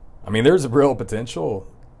 Yeah. I mean, there's a real potential.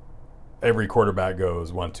 Every quarterback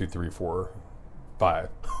goes 1, 2, 3, 4, 5.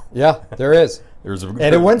 Yeah, there is. And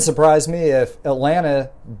it wouldn't surprise me if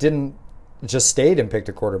Atlanta didn't just stayed and picked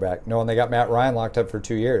a quarterback, knowing they got Matt Ryan locked up for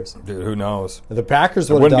 2 years. Dude, who knows? The Packers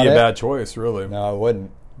would have done it. Wouldn't be a bad choice, really. No, it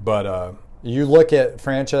wouldn't. But you look at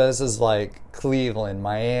franchises like Cleveland,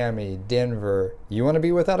 Miami, Denver. You want to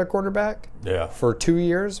be without a quarterback? Yeah. For 2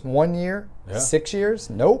 years, 1 year, 6 years?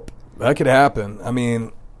 Nope. That could happen. I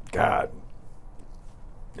mean, God,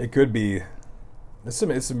 it could be. This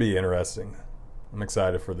would be interesting. I'm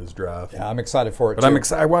excited for this draft. Yeah, I'm excited for it but too. I'm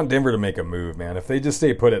excited. I want Denver to make a move, man. If they just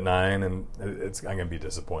stay put at 9, and I'm going to be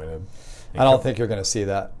disappointed. I don't think you're going to see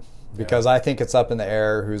that because I think it's up in the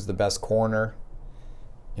air who's the best corner.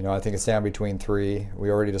 I think it's down between 3. We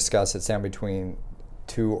already discussed it's down between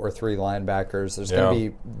 2 or 3 linebackers. There's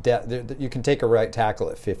going to be you can take a right tackle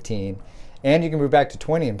at 15, and you can move back to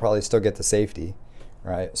 20 and probably still get the safety,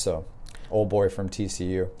 right? So, old boy from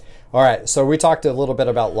TCU. All right, so we talked a little bit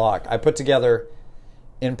about Locke. I put together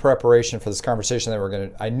in preparation for this conversation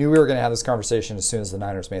that I knew we were going to have this conversation as soon as the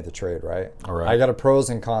Niners made the trade, right? All right. I got a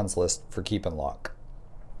pros and cons list for keeping Locke.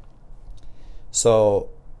 So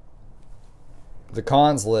the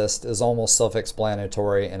cons list is almost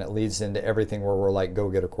self-explanatory, and it leads into everything where we're like, go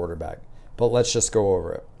get a quarterback. But let's just go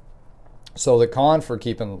over it. So the con for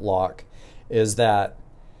keeping Locke is that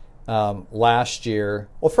last year,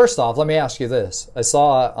 well, first off, let me ask you this. I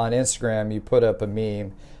saw on Instagram you put up a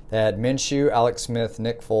meme that had Minshew, Alex Smith,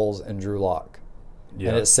 Nick Foles, and Drew Lock. Yeah.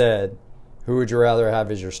 And it said, who would you rather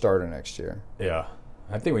have as your starter next year? Yeah.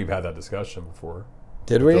 I think we've had that discussion before.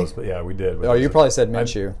 Did we? Yeah, we did. Oh, you probably said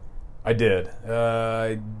Minshew. I did.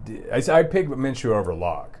 I picked Minshew over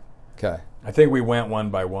Lock. Okay. I think we went one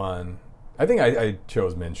by one. I think I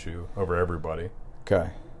chose Minshew over everybody. Okay.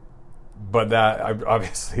 But I'd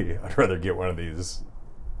rather get one of these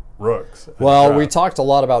rooks. Well, we talked a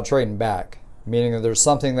lot about trading back, meaning that there's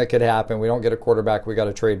something that could happen. We don't get a quarterback, we got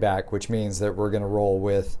to trade back, which means that we're going to roll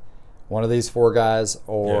with one of these 4 guys,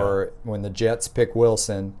 or when the Jets pick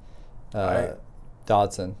Wilson,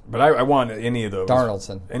 Dodson. But I want any of those.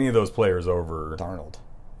 Darnoldson. Any of those players over. Darnold.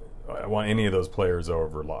 I want any of those players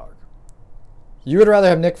over Locke. You would rather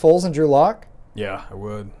have Nick Foles and Drew Lock? Yeah, I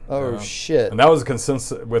would. Oh, shit. And that was a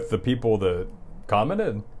consensus with the people that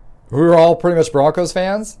commented. We were all pretty much Broncos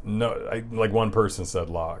fans? No, like one person said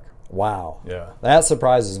Locke. Wow. Yeah. That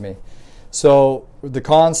surprises me. So the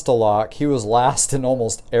cons to Locke, he was last in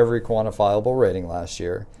almost every quantifiable rating last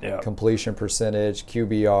year. Yeah. Completion percentage,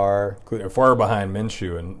 QBR. Far behind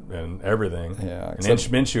Minshew and everything. Yeah. And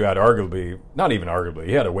Minshew had not even arguably,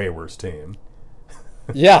 he had a way worse team.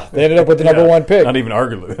 Yeah, they ended up with the number 1 pick. Not even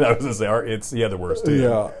arguably. I was going to say, he had the worst team.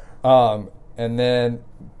 Yeah.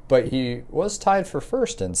 But he was tied for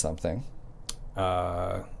first in something.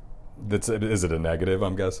 Is it a negative,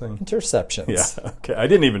 I'm guessing? Interceptions. Yeah, okay. I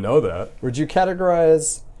didn't even know that. Would you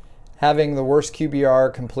categorize having the worst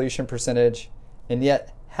QBR, completion percentage, and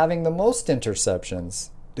yet having the most interceptions?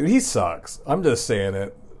 Dude, he sucks. I'm just saying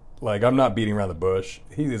it. Like, I'm not beating around the bush.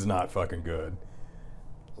 He is not fucking good.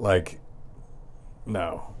 Like,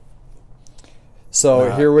 no.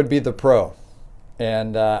 So here would be the pro.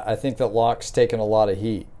 And I think that Locke's taken a lot of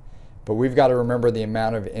heat. But we've got to remember the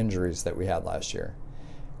amount of injuries that we had last year.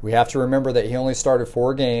 We have to remember that he only started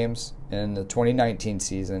 4 games in the 2019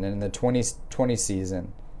 season, and in the 2020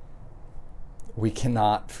 season, we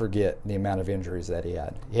cannot forget the amount of injuries that he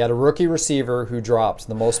had. He had a rookie receiver who dropped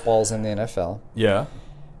the most balls in the NFL. Yeah.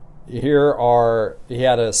 He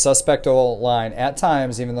had a suspect line at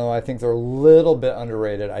times, even though I think they're a little bit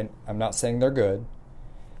underrated. I'm not saying they're good.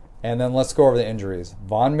 And then let's go over the injuries.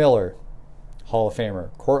 Von Miller, Hall of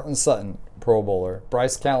Famer. Cortland Sutton, Pro Bowler.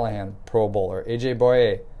 Bryce Callahan, Pro Bowler. A.J.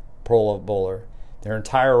 Boye, Pro Bowler. Their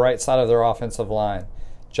entire right side of their offensive line.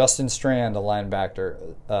 Justin Strand, a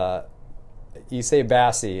linebacker. Issei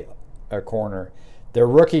Bassi, a corner. Their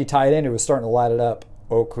rookie tight end who was starting to light it up,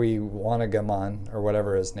 Okwi Wanagaman, or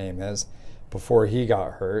whatever his name is, before he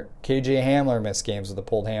got hurt. KJ Hamler missed games with a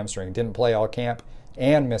pulled hamstring. Didn't play all camp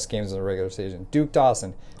and missed games in the regular season. Duke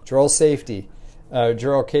Dawson, Jarrell Safety,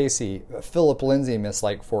 Jarrell Casey, Philip Lindsay missed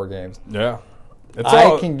like 4 games. Yeah.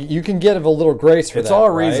 You can give a little grace for that. It's all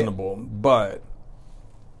right? reasonable, but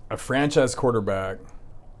a franchise quarterback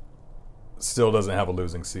still doesn't have a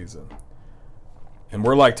losing season. And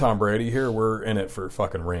we're like Tom Brady here. We're in it for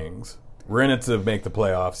fucking rings. We're in it to make the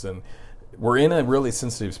playoffs, and we're in a really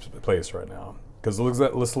sensitive place right now. Because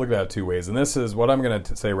let's look at it 2 ways. And this is what I'm going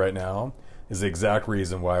to say right now is the exact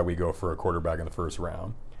reason why we go for a quarterback in the first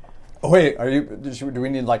round. Oh, wait, do we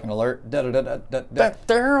need like an alert?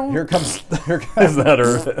 Here comes Is that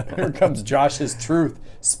Earth? Here comes Josh's truth.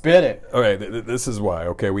 Spit it. Okay, this is why.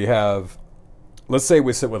 Okay, let's say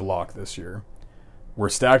we sit with Locke this year. We're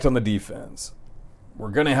stacked on the defense. We're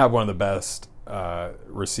going to have one of the best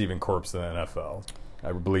receiving corps in the NFL.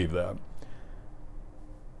 I believe that.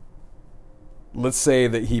 Let's say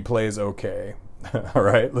that he plays okay. All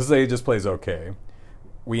right? Let's say he just plays okay.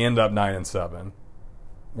 We end up 9-7.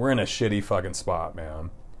 We're in a shitty fucking spot, man.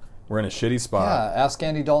 We're in a shitty spot. Yeah, ask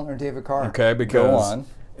Andy Dalton or David Carr. Okay, because... Go on.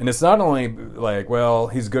 And it's not only like, well,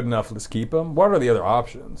 he's good enough, let's keep him. What are the other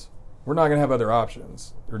options? We're not going to have other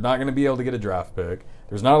options. We're not going to be able to get a draft pick.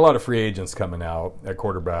 There's not a lot of free agents coming out at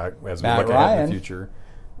quarterback as we look ahead in the future.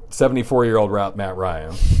 74-year-old Matt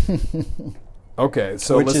Ryan. Okay,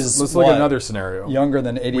 so let's look at another scenario. Younger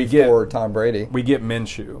than 84 Tom Brady. We get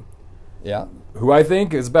Minshew. Yeah. Who I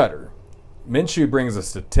think is better. Minshew brings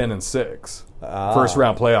us to 10-6. First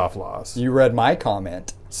round playoff loss. You read my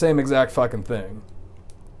comment. Same exact fucking thing.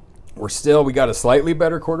 We got a slightly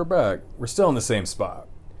better quarterback. We're still in the same spot.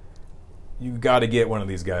 You got to get one of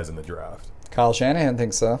these guys in the draft. Kyle Shanahan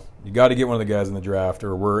thinks so. You got to get one of the guys in the draft,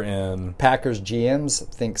 or we're in... Packers GMs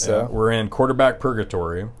think so. We're in quarterback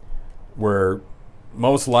purgatory, where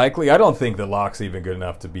most likely... I don't think that Locke's even good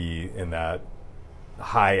enough to be in that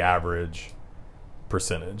high average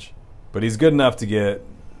percentage. But he's good enough to get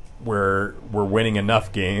where we're winning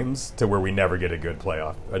enough games to where we never get a good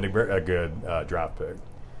draft pick.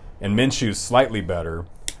 And Minshew's slightly better,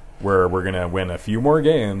 where we're going to win a few more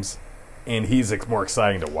games, and he's more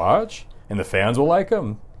exciting to watch. And the fans will like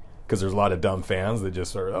him because there's a lot of dumb fans that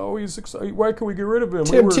just are, he's exciting. Why can we get rid of him?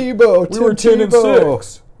 Tim Tebow. We were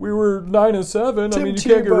 10-6. We were 9-7. I mean, you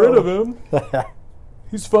can't get rid of him.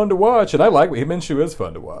 He's fun to watch, and I like Minshew is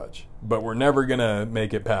fun to watch. But we're never gonna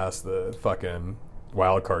make it past the fucking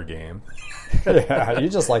wild card game. Yeah, you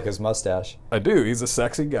just like his mustache. I do. He's a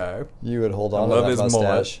sexy guy. You would hold on to that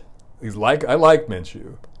mustache. Mullet. I like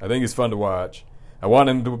Minshew. I think he's fun to watch. I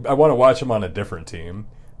want to watch him on a different team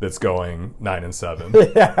that's going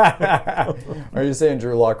 9-7. Are you saying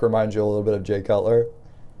Drew Lock reminds you a little bit of Jay Cutler?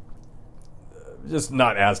 Just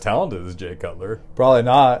not as talented as Jay Cutler. Probably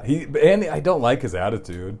not. And I don't like his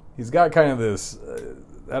attitude. He's got kind of this.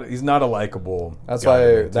 He's not a likable. That's why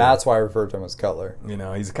I refer to him as Cutler. You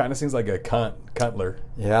know, he's kind of seems like a Cutler.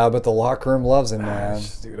 Yeah, but the locker room loves him, man.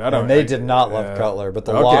 Dude, they did not love Cutler, but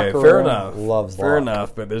the locker room loves Locke. Fair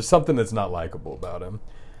enough, but there's something that's not likable about him.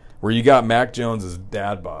 Where you got Mac Jones'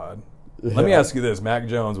 dad bod. Yeah. Let me ask you this: Mac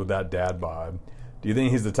Jones with that dad bod, do you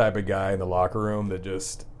think he's the type of guy in the locker room that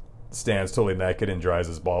just stands totally naked and dries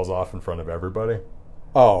his balls off in front of everybody?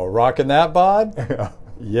 Oh, rocking that bod?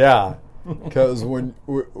 Yeah. Because when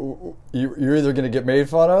you're either going to get made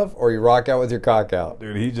fun of or you rock out with your cock out.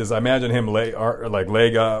 Dude, I imagine him leg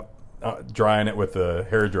up, drying it with the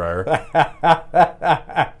hair dryer.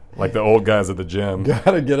 Like the old guys at the gym.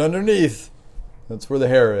 Gotta get underneath. That's where the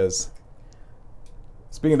hair is.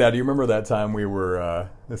 Speaking of that, do you remember that time we were,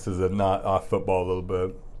 this is not off football a little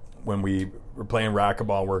bit, when we were playing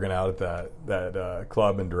racquetball and working out at that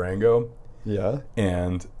club in Durango? Yeah.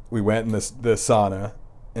 And we went in the sauna,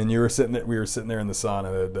 and we were sitting there in the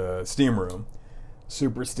sauna, the steam room.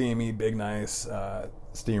 Super steamy, big, nice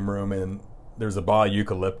steam room. And there's a ball of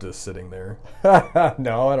eucalyptus sitting there.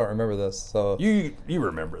 No, I don't remember this. So You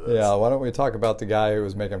remember this? yeah, why don't we talk about the guy who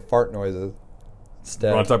was making fart noises instead?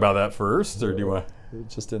 You want to talk about that first, or do you want?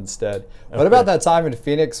 Just instead. What about that time in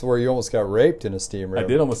Phoenix where you almost got raped in a steam room? I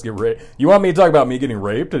did almost get raped. You want me to talk about me getting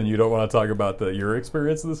raped, and you don't want to talk about your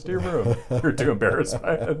experience in the steam room? You're too embarrassed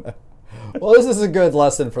by it. Well, this is a good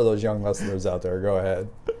lesson for those young listeners out there. Go ahead.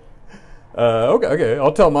 Okay.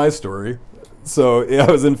 I'll tell my story. So yeah,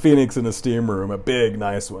 I was in Phoenix in a steam room, a big,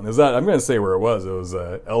 nice one. I'm going to say where it was. It was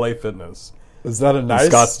LA Fitness. Is that a nice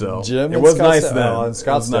Scottsdale gym? It was nice then. Oh, in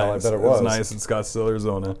Scottsdale, nice. I bet it was. It was nice in Scottsdale,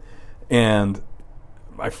 Arizona. And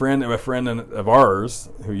my friend of ours,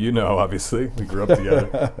 who you know, obviously, we grew up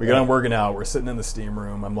together. We got on working out. We're sitting in the steam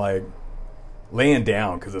room. I'm like laying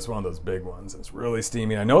down because it's one of those big ones. It's really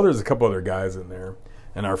steamy. I know there's a couple other guys in there,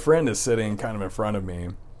 and our friend is sitting kind of in front of me,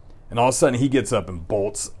 and all of a sudden he gets up and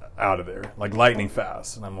bolts out of there like lightning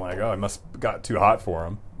fast, and I'm like, oh, it must have got too hot for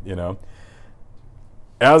him, you know.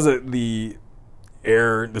 As the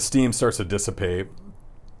steam starts to dissipate,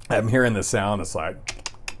 I'm hearing the sound. It's like.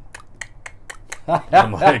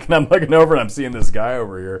 I'm looking over and I'm seeing this guy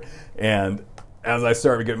over here, and as I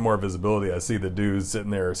start to get more visibility, I see the dude sitting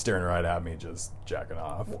there staring right at me, just jacking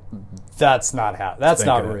off. That's not That's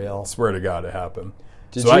not real. I swear to God, it happened.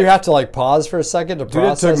 Did you have to like pause for a second to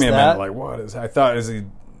process that? It took me a minute. Like, what is? I thought, is he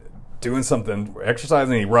doing something,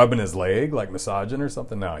 exercising? He rubbing his leg, like massaging or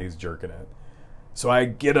something? No, he's jerking it. So I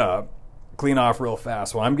get up, clean off real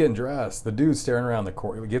fast. While I'm getting dressed, the dude's staring around the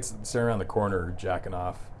corner. He gets staring around the corner, jacking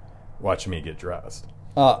off, watching me get dressed.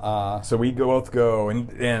 So we both go,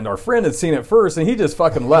 and our friend had seen it first, and he just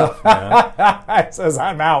fucking left, man. It says,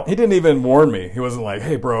 I'm out. He didn't even warn me. He wasn't like,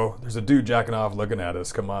 hey, bro, there's a dude jacking off looking at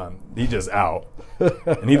us. Come on. He just out.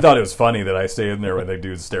 And he thought it was funny that I stayed in there with the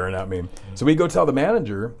dude staring at me. So we go tell the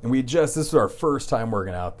manager, and this was our first time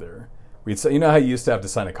working out there. We'd say, you know how you used to have to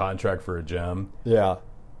sign a contract for a gym? Yeah.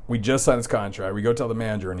 We just signed this contract. We go tell the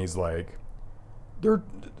manager, and he's like, they're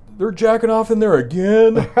jacking off in there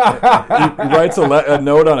again. He writes a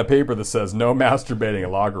note on a paper that says no masturbating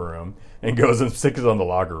in locker room, and goes and sticks it on the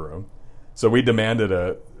locker room. So we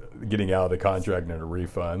demanded getting out of the contract and a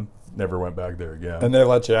refund. Never went back there again. And they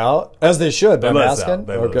let you out? As they should, by masking?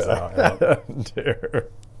 They let us out. Yeah. Dear.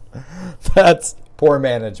 That's poor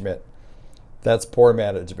management.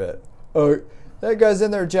 Oh, that guy's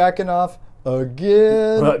in there jacking off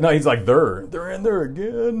again. No, he's like, they're in there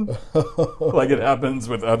again. Like it happens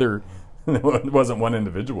with other, it wasn't one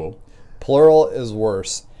individual. Plural is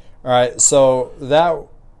worse. All right, so that,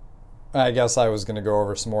 I guess I was going to go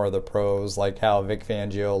over some more of the pros, like how Vic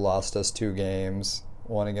Fangio lost us 2 games,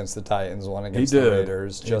 one against the Titans, one against the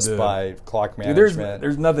Raiders, just by clock management.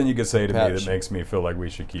 There's nothing you could say to me that makes me feel like we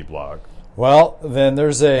should keep Locke. Well, then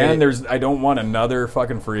I don't want another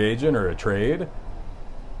fucking free agent or a trade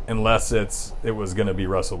unless it was going to be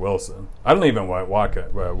Russell Wilson. I don't even want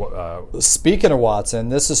Watkins. Speaking of Watson,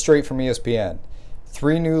 this is straight from ESPN.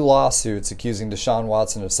 3 new lawsuits accusing Deshaun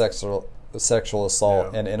Watson of sexual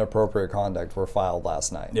assault and inappropriate conduct were filed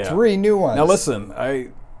last night. Yeah. 3 new ones. Now listen,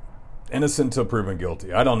 innocent until proven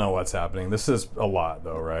guilty. I don't know what's happening. This is a lot,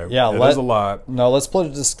 though, right? Yeah, it is a lot. No, let's put a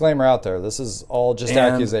disclaimer out there. This is all just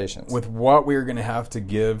accusations. With what we're going to have to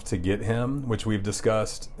give to get him, which we've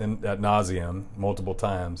discussed ad nauseum multiple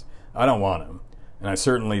times, I don't want him. And I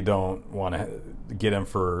certainly don't want to get him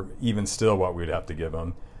for even still what we'd have to give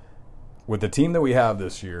him. With the team that we have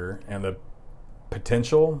this year and the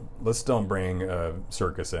potential, let's don't bring a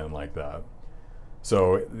circus in like that.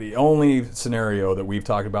 So the only scenario that we've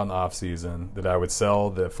talked about in the offseason that I would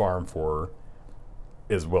sell the farm for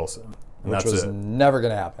is Wilson. And Which that's was never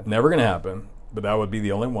going to happen. Never going to happen, but that would be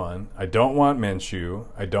the only one. I don't want Minshew.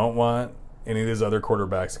 I don't want any of these other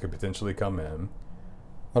quarterbacks that could potentially come in.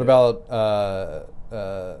 What about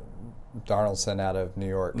Darnoldson out of New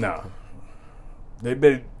York? No. He'd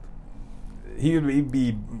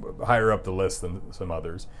be higher up the list than some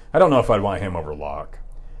others. I don't know if I'd want him over Locke.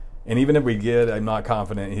 And even if we get, I'm not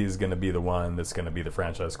confident he's going to be the one that's going to be the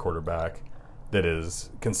franchise quarterback that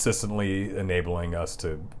is consistently enabling us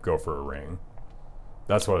to go for a ring.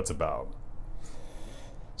 That's what it's about.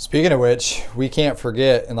 Speaking of which, we can't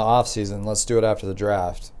forget in the offseason, let's do it after the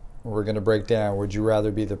draft. We're going to break down, would you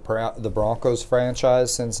rather be the Broncos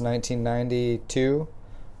franchise since 1992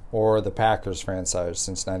 or the Packers franchise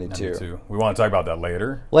since 92? We want to talk about that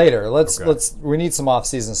later? Later. We need some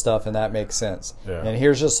off-season stuff, and that makes sense. Yeah. And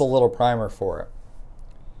here's just a little primer for it.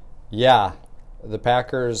 Yeah, the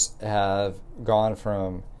Packers have gone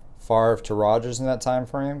from Favre to Rodgers in that time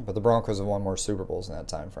frame, but the Broncos have won more Super Bowls in that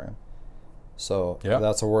time frame. So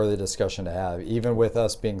that's a worthy discussion to have, even with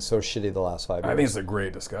us being so shitty the last 5 years. I think it's a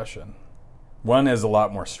great discussion. One is a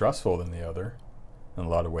lot more stressful than the other in a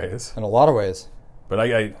lot of ways. In a lot of ways. But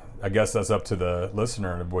I guess that's up to the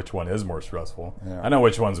listener of which one is more stressful. Yeah. I know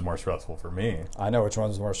which one's more stressful for me. I know which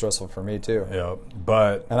one's more stressful for me too. Yeah,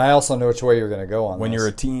 but And I also know which way you're going to go on when this. you're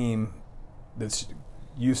a team that's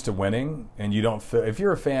used to winning and you don't feel, if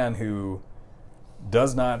you're a fan who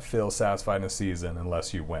does not feel satisfied in a season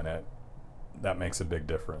unless you win it, that makes a big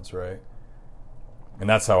difference, right? And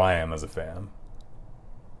that's how I am as a fan.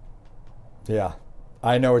 Yeah.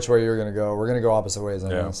 I know which way you're going to go. We're going to go opposite ways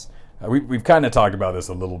on Yeah. this. We've kind of talked about this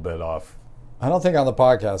a little bit off. I don't think on the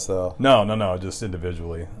podcast, though. No, just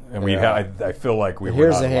individually. And Yeah. I feel like we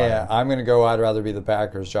Here's were a not hint. lying. I'm going to go, I'd rather be the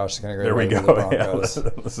Packers. Josh is going to go, There we be go. the Yeah, Broncos.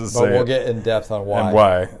 let's just But say we'll it. get in depth on why. And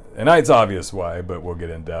why. And it's obvious why, but we'll get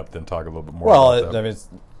in depth and talk a little bit more Well, about that. I mean,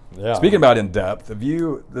 yeah. Speaking about in depth,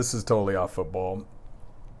 this is totally off football.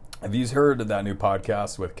 Have you heard of that new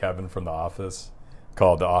podcast with Kevin from The Office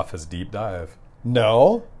called The Office Deep Dive?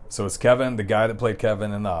 No. So it's Kevin, the guy that played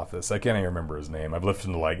Kevin in The Office. I can't even remember his name. I've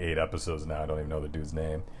listened to like 8 episodes now. I don't even know the dude's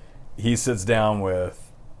name. He sits down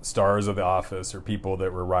with stars of The Office or people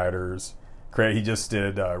that were writers. He just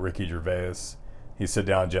did Ricky Gervais. He sit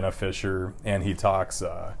down with Jenna Fisher, and he talks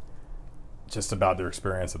just about their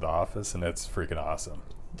experience at The Office, and it's freaking awesome.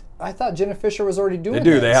 I thought Jenna Fisher was already doing They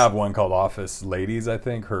do. this. They have one called Office Ladies, I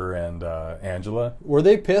think, her and Angela. Were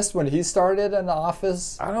they pissed when he started an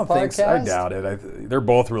Office I don't podcast? think so. I doubt it. They're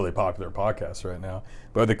both really popular podcasts right now.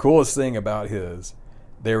 But the coolest thing about he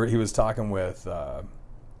was talking with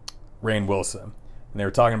Rainn Wilson, and they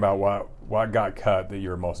were talking about what got cut that you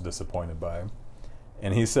were most disappointed by.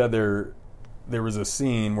 And he said there was a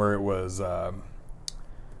scene where it was,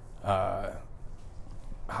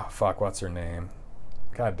 what's her name?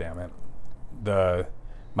 God damn it.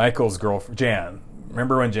 Michael's girlfriend, Jan.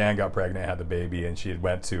 Remember when Jan got pregnant and had the baby and she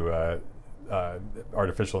went to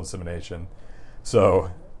artificial insemination?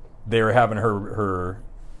 So they were having her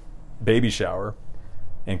baby shower,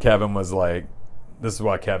 and Kevin was like, this is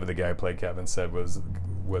what Kevin, the guy who played Kevin, said was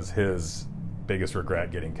his biggest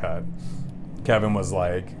regret getting cut. Kevin was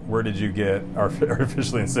like, where did you get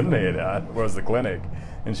artificially inseminated at? What was the clinic?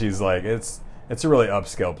 And she's like, it's a really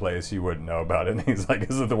upscale place. You wouldn't know about it. And he's like,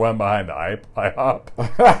 is it the one behind the IHOP?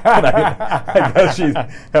 And I guess she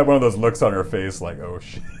had one of those looks on her face like, oh,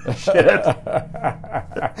 shit.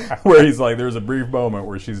 Where he's like, there's a brief moment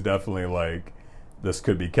where she's definitely like, this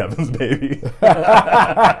could be Kevin's baby.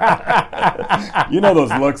 You know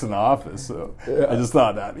those looks in The Office. So yeah. I just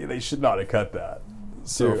thought that they should not have cut that.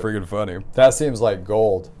 So freaking funny. That seems like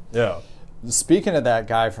gold. Yeah. Speaking of that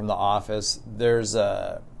guy from The Office, there's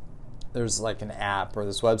like an app or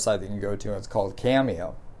this website that you can go to, and it's called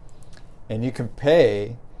Cameo. And you can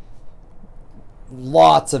pay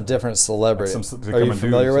lots of different celebrities. Are you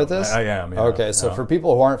familiar with this? I am, yeah. Okay, so for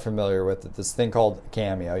people who aren't familiar with it, this thing called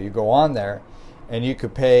Cameo, you go on there, and you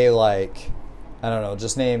could pay like, I don't know,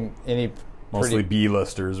 just name any... Mostly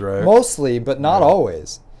B-listers, right? Mostly, but not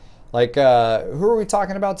always. Like, who are we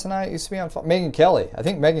talking about tonight? Used to be on Megyn Kelly. I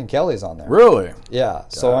think Megyn Kelly's on there. Really? Yeah.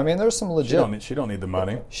 God. So, I mean, there's some legit... She don't need the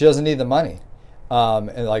money. She doesn't need the money.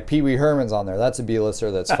 And like Pee Wee Herman's on there. That's a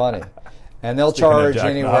B-lister that's funny. And they'll charge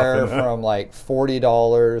anywhere from like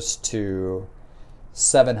 $40 to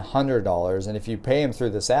 $700. And if you pay them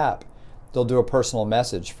through this app, they'll do a personal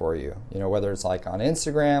message for you. You know, whether it's like on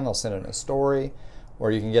Instagram, they'll send it in a story, or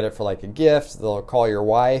you can get it for like a gift. They'll call your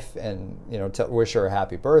wife and, you know, wish her a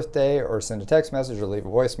happy birthday, or send a text message or leave a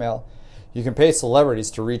voicemail. You can pay celebrities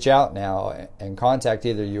to reach out now and contact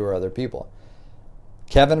either you or other people.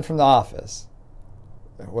 Kevin from The Office,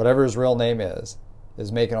 whatever his real name is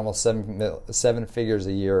making almost seven figures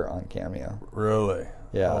a year on Cameo. Really?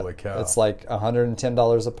 Yeah. Holy cow. It's like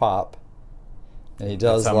 $110 a pop. And he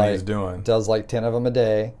does That's how many he's doing. Does like 10 of them a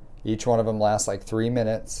day. Each one of them lasts like 3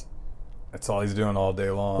 minutes. That's all he's doing all day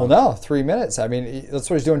long. Well, no, 3 minutes. I mean, that's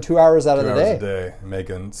what he's doing 2 hours out of the day. 2 hours a day.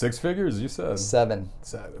 Making 6 figures, you said? 7.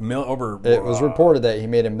 It was reported that he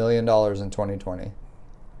made $1 million in 2020.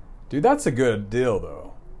 Dude, that's a good deal,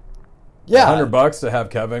 though. Yeah. $100 to have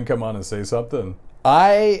Kevin come on and say something.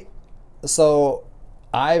 So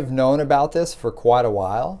I've known about this for quite a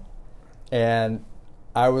while, and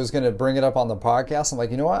I was going to bring it up on the podcast. I'm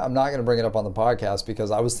like, you know what? I'm not going to bring it up on the podcast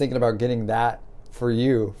because I was thinking about getting that for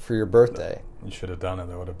you for your birthday. You should have done it.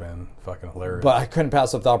 That would have been fucking hilarious. But I couldn't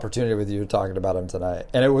pass up the opportunity with you talking about him tonight.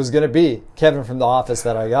 And it was going to be Kevin from The Office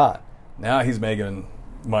that I got. Now he's making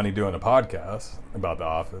money doing a podcast about The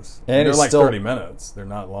Office. And they're like still, 30 minutes. They're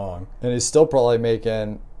not long. And he's still probably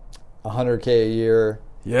making $100K a year.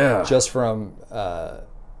 Yeah. Just from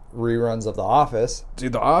reruns of The Office.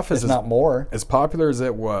 Dude, The Office is not more. As popular as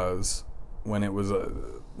it was when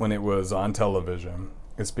when it was on television.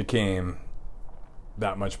 It's became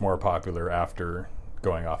that much more popular after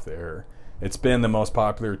going off the air. It's been the most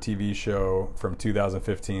popular TV show from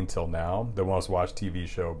 2015 till now. The most watched TV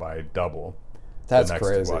show by double. That's the next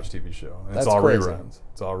crazy. watched TV show. And That's it's all crazy. reruns.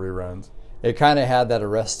 It's all reruns. It kind of had that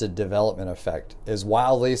Arrested Development effect. As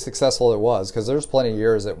wildly successful it was, because there's plenty of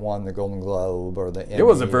years it won the Golden Globe or the Emmy. It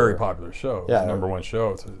was a very popular show. It was Yeah. the number one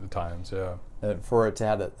show at the times, yeah. For it to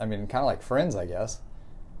have that, I mean, kind of like Friends, I guess.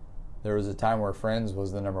 There was a time where Friends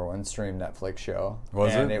was the number one stream Netflix show.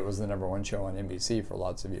 Was and it? it was the number one show on NBC for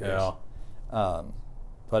lots of years. Yeah.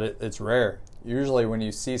 But it's rare. Usually when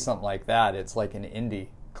you see something like that, it's like an indie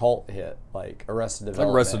cult hit, like Arrested It's like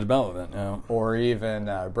Development. Arrested Development, yeah. Or even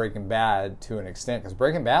Breaking Bad to an extent. Because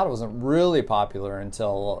Breaking Bad wasn't really popular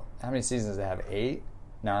until, how many seasons did it have? 8?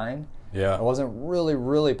 9? Yeah. It wasn't really,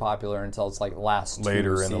 really popular until it's like last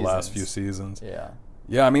Later two in seasons. the last few seasons. Yeah.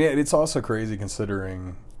 Yeah, I mean, it's also crazy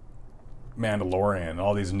considering Mandalorian,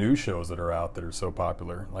 all these new shows that are out that are so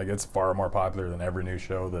popular. Like, it's far more popular than every new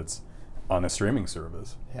show that's on a streaming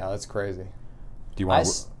service. Yeah, that's crazy. Do you I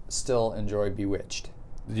want still enjoy Bewitched.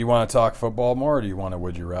 do you want to talk football more, or do you want to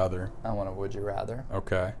Would You Rather? I want to Would You Rather.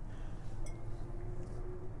 Okay.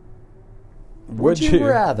 Would you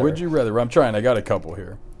rather? Would you rather? I'm trying. I got a couple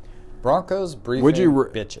here. Broncos briefing Would you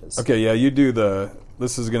bitches. Okay, yeah, you do the.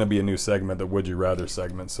 This is going to be a new segment, the Would You Rather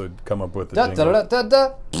segment. So come up with the Da, jingle. da, da,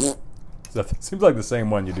 da, da. That seems like the same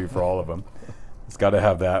one you do for all of them. It's got to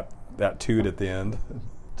have that toot at the end.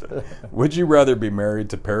 Would you rather be married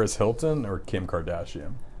to Paris Hilton or Kim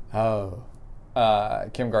Kardashian? Oh.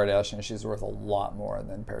 Kim Kardashian, she's worth a lot more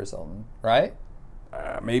than Paris Hilton, right?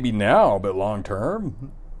 Maybe now, but long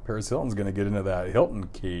term, Paris Hilton's going to get into that Hilton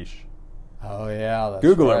quiche. Oh, yeah. That's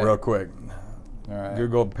Google right. it real quick. All right.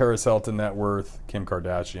 Google Paris Hilton net worth, Kim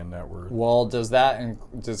Kardashian net worth. Well, does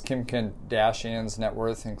Kim Kardashian's net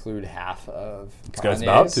worth include half of This guy's Kanye's?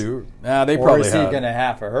 about to. Nah, they Or probably is he have. going to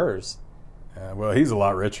half of hers? Well, he's a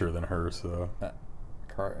lot richer than her, so.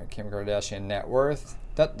 Kim Kardashian net worth,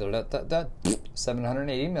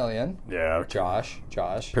 780 million. Yeah. Josh.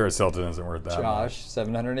 Paris Hilton isn't worth that much.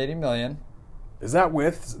 780 million. Is that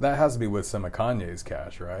that has to be with some of Kanye's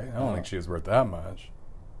cash, right? I don't think she was worth that much.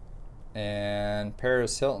 And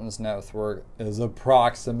Paris Hilton's net worth is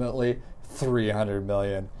approximately 300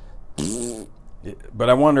 million. But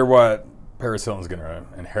I wonder what Paris Hilton's going to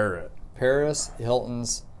inherit. Paris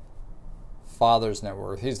Hilton's father's net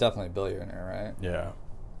worth. He's definitely a billionaire, right? Yeah.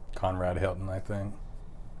 Conrad Hilton, I think.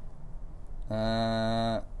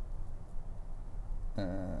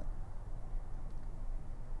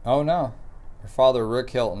 Oh no. Her father, Rick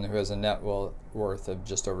Hilton, who has a net worth of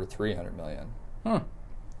just over 300 million. Oh.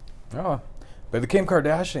 But the Kim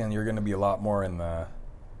Kardashian, you're going to be a lot more in the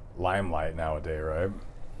limelight nowadays, right?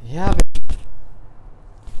 Yeah, but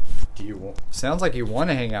sounds like you want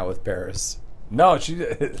to hang out with Paris. No, she.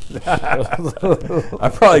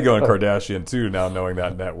 I'm probably going Kardashian too now, knowing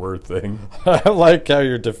that net worth thing. I like how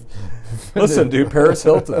you're Listen, dude, Paris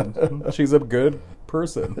Hilton, she's a good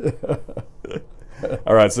person.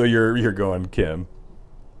 All right, so you're going Kim.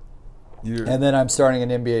 And then I'm starting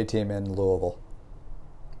an NBA team in Louisville.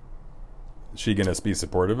 Is she gonna be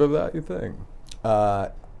supportive of that? You think?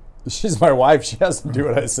 She's my wife. She has to do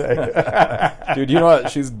what I say. Dude, you know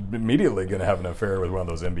what? She's immediately going to have an affair with one of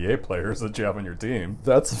those NBA players that you have on your team.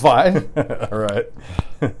 That's fine. All right.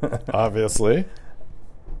 Obviously.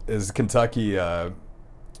 Is Kentucky a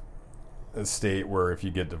state where if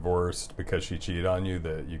you get divorced because she cheated on you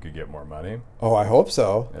that you could get more money? Oh, I hope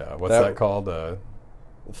so. Yeah. What's that called?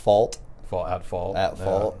 Fault. At fault. At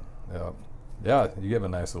fault. Yeah. Yeah, you have a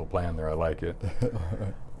nice little plan there. I like it.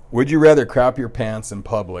 Would you rather crap your pants in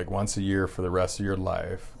public once a year for the rest of your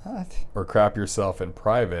life, What? or crap yourself in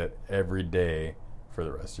private every day for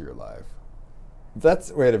the rest of your life?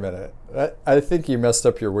 Wait a minute. I think you messed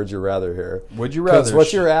up your would you rather here. Would you Because rather?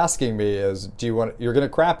 what you're asking me is, you're going to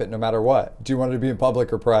crap it no matter what. Do you want it to be in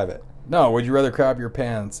public or private? No. Would you rather crap your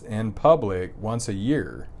pants in public once a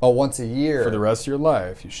year Oh, once a year. for the rest of your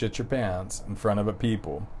life? You shit your pants in front of a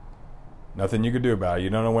people. Nothing you can do about it. You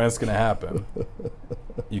don't know when it's going to happen.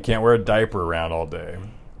 You can't wear a diaper around all day.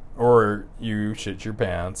 Or you shit your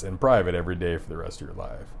pants in private every day for the rest of your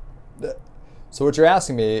life. So what you're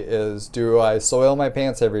asking me is, do I soil my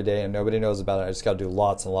pants every day and nobody knows about it? I just got to do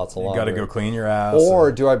lots and lots of You laundry. got to go clean your ass. Or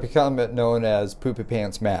do I become known as Poopy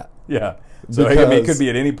Pants Matt? Yeah. So I mean, it Because- could be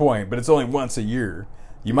at any point, but it's only once a year.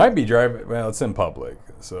 You might be driving. Well, it's in public,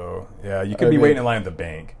 so yeah, you could be waiting in line at the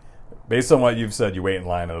bank Based on what you've said, you wait in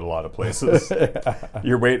line at a lot of places.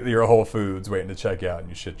 You're Whole Foods waiting to check out, and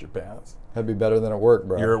you shit your pants. That'd be better than at work,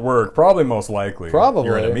 bro. You're at work, probably most likely. Probably.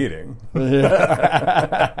 You're in a meeting.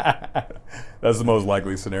 Yeah. That's the most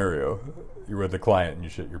likely scenario. You're with the client and you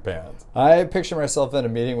shit your pants. I picture myself in a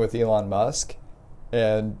meeting with Elon Musk,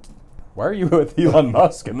 and Why are you with Elon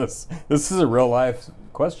Musk in this? This is a real life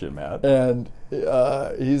question, Matt.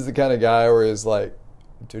 he's the kind of guy where he's like,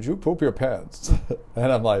 "Did you poop your pants?"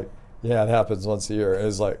 And I'm like, "Yeah, it happens once a year." And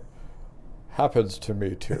he's like, "Happens to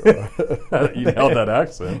me too." You nailed that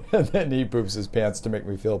accent. And then he poops his pants to make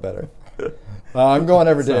me feel better. I'm going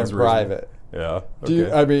every day in Sounds reasonable. private. Yeah. Do you,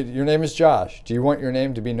 okay. I mean, your name is Josh. Do you want your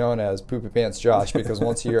name to be known as Poopy Pants Josh? Because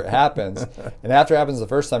once a year it happens, and after it happens the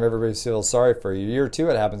first time, everybody feels sorry for you. Year two,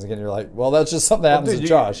 it happens again. You're like, well, that's just something that happens to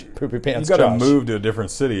Josh. Poopy Pants You got Josh. to move to a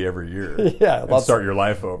different city every year. Yeah, and start your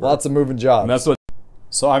life over. Lots of moving jobs. And that's what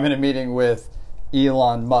So I'm in a meeting with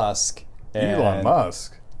Elon Musk. Elon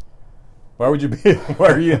Musk. Why would you be? Why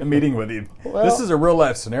are you in a meeting with him? Well, this is a real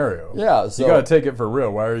life scenario. Yeah, so you got to take it for real.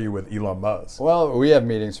 Why are you with Elon Musk? well, we have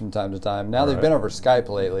meetings from time to time. Now they've Right. been over Skype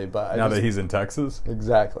lately, but Now that he's in Texas,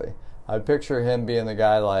 exactly. I picture him being the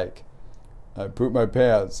guy like, I poop my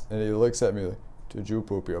pants, and he looks at me like, "Did you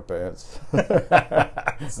poop your pants?"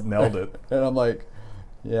 nailed it. And I'm like,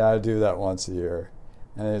 "Yeah, I do that once a year."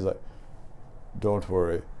 And he's like, "Don't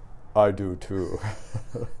worry, I do too."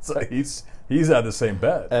 So he's at the same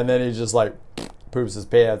bed. And then he just like poops his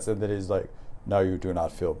pants, and then he's like, "Now you do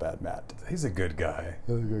not feel bad, Matt." He's a good guy.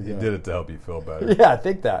 He's a good He guy. did it to help you feel better. Yeah, I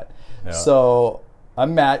think that. Yeah. So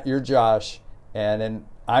I'm Matt, you're Josh, and then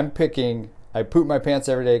I'm picking. I poop my pants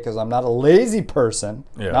every day because I'm not a lazy person.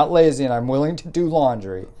 Yeah. Not lazy, and I'm willing to do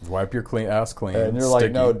laundry. Wipe your ass clean. And you're like,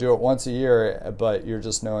 sticky. no, do it once a year, but you're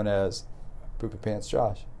just known as Poopy Pants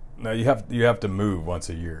Josh. No, you have to move once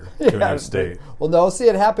a year to a new state. Well, no, see,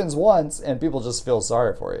 it happens once, and people just feel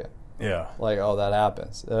sorry for you. Yeah. Like, oh, that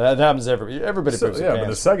happens. That happens to everybody. So, poops yeah, their but the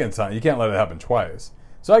pants. second time, you can't let it happen twice.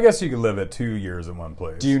 So I guess you could live at 2 years in one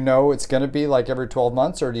place. Do you know it's going to be like every 12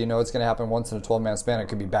 months, or do you know it's going to happen once in a 12-month span? It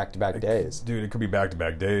could be back-to-back days. Dude, it could be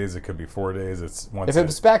back-to-back days. It could be 4 days. It's once. If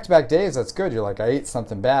it's back-to-back days, that's good. You're like, I ate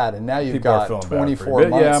something bad, and now you've people are got feeling bad for 24 you. But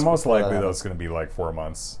months. yeah, most before that likely though, happens. it's going to be like 4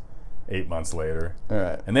 months, 8 months later, All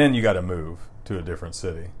right. and then you got to move to a different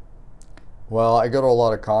city. Well, I go to a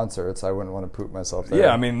lot of concerts. I wouldn't want to poop myself there.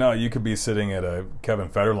 Yeah, I mean, no, you could be sitting at a Kevin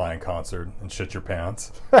Federline concert and shit your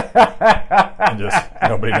pants, and just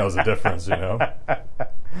nobody knows the difference, you know.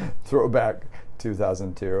 Throwback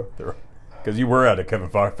 2002. Because you were at a Kevin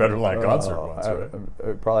Federline concert once, I, right?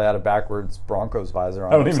 I probably had a backwards Broncos visor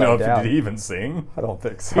on. I don't even know if upside down. did he even sing. I don't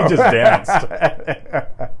think so. He just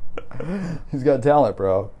danced. He's got talent,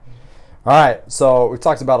 bro. All right, so we've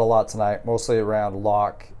talked about a lot tonight, mostly around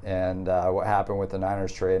Locke and what happened with the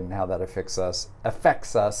Niners trade and how that affects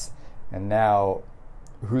us. And now,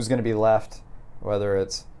 who's going to be left? Whether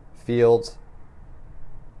it's Fields,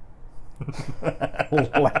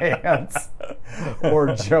 Lance,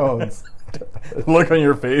 or Jones. Look on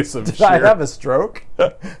your face of Did I have a stroke?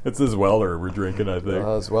 It's this Weller we're drinking, I think.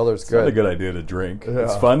 This Weller's It's not a good. good idea to drink. Yeah.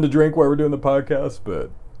 It's fun to drink while we're doing the podcast,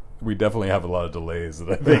 but we definitely have a lot of delays that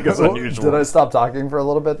I think is unusual. Did I stop talking for a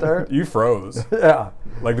little bit there? You froze. Yeah.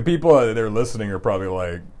 Like the people that are listening are probably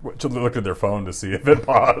like, look at their phone to see if it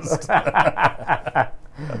paused. All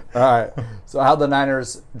right. So how the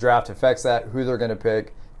Niners draft affects that, who they're going to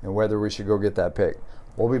pick, and whether we should go get that pick.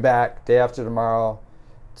 We'll be back day after tomorrow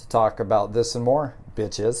to talk about this and more,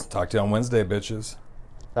 bitches. Talk to you on Wednesday, bitches.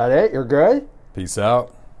 That it? You're good? Peace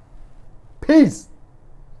out. Peace.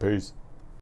 Peace.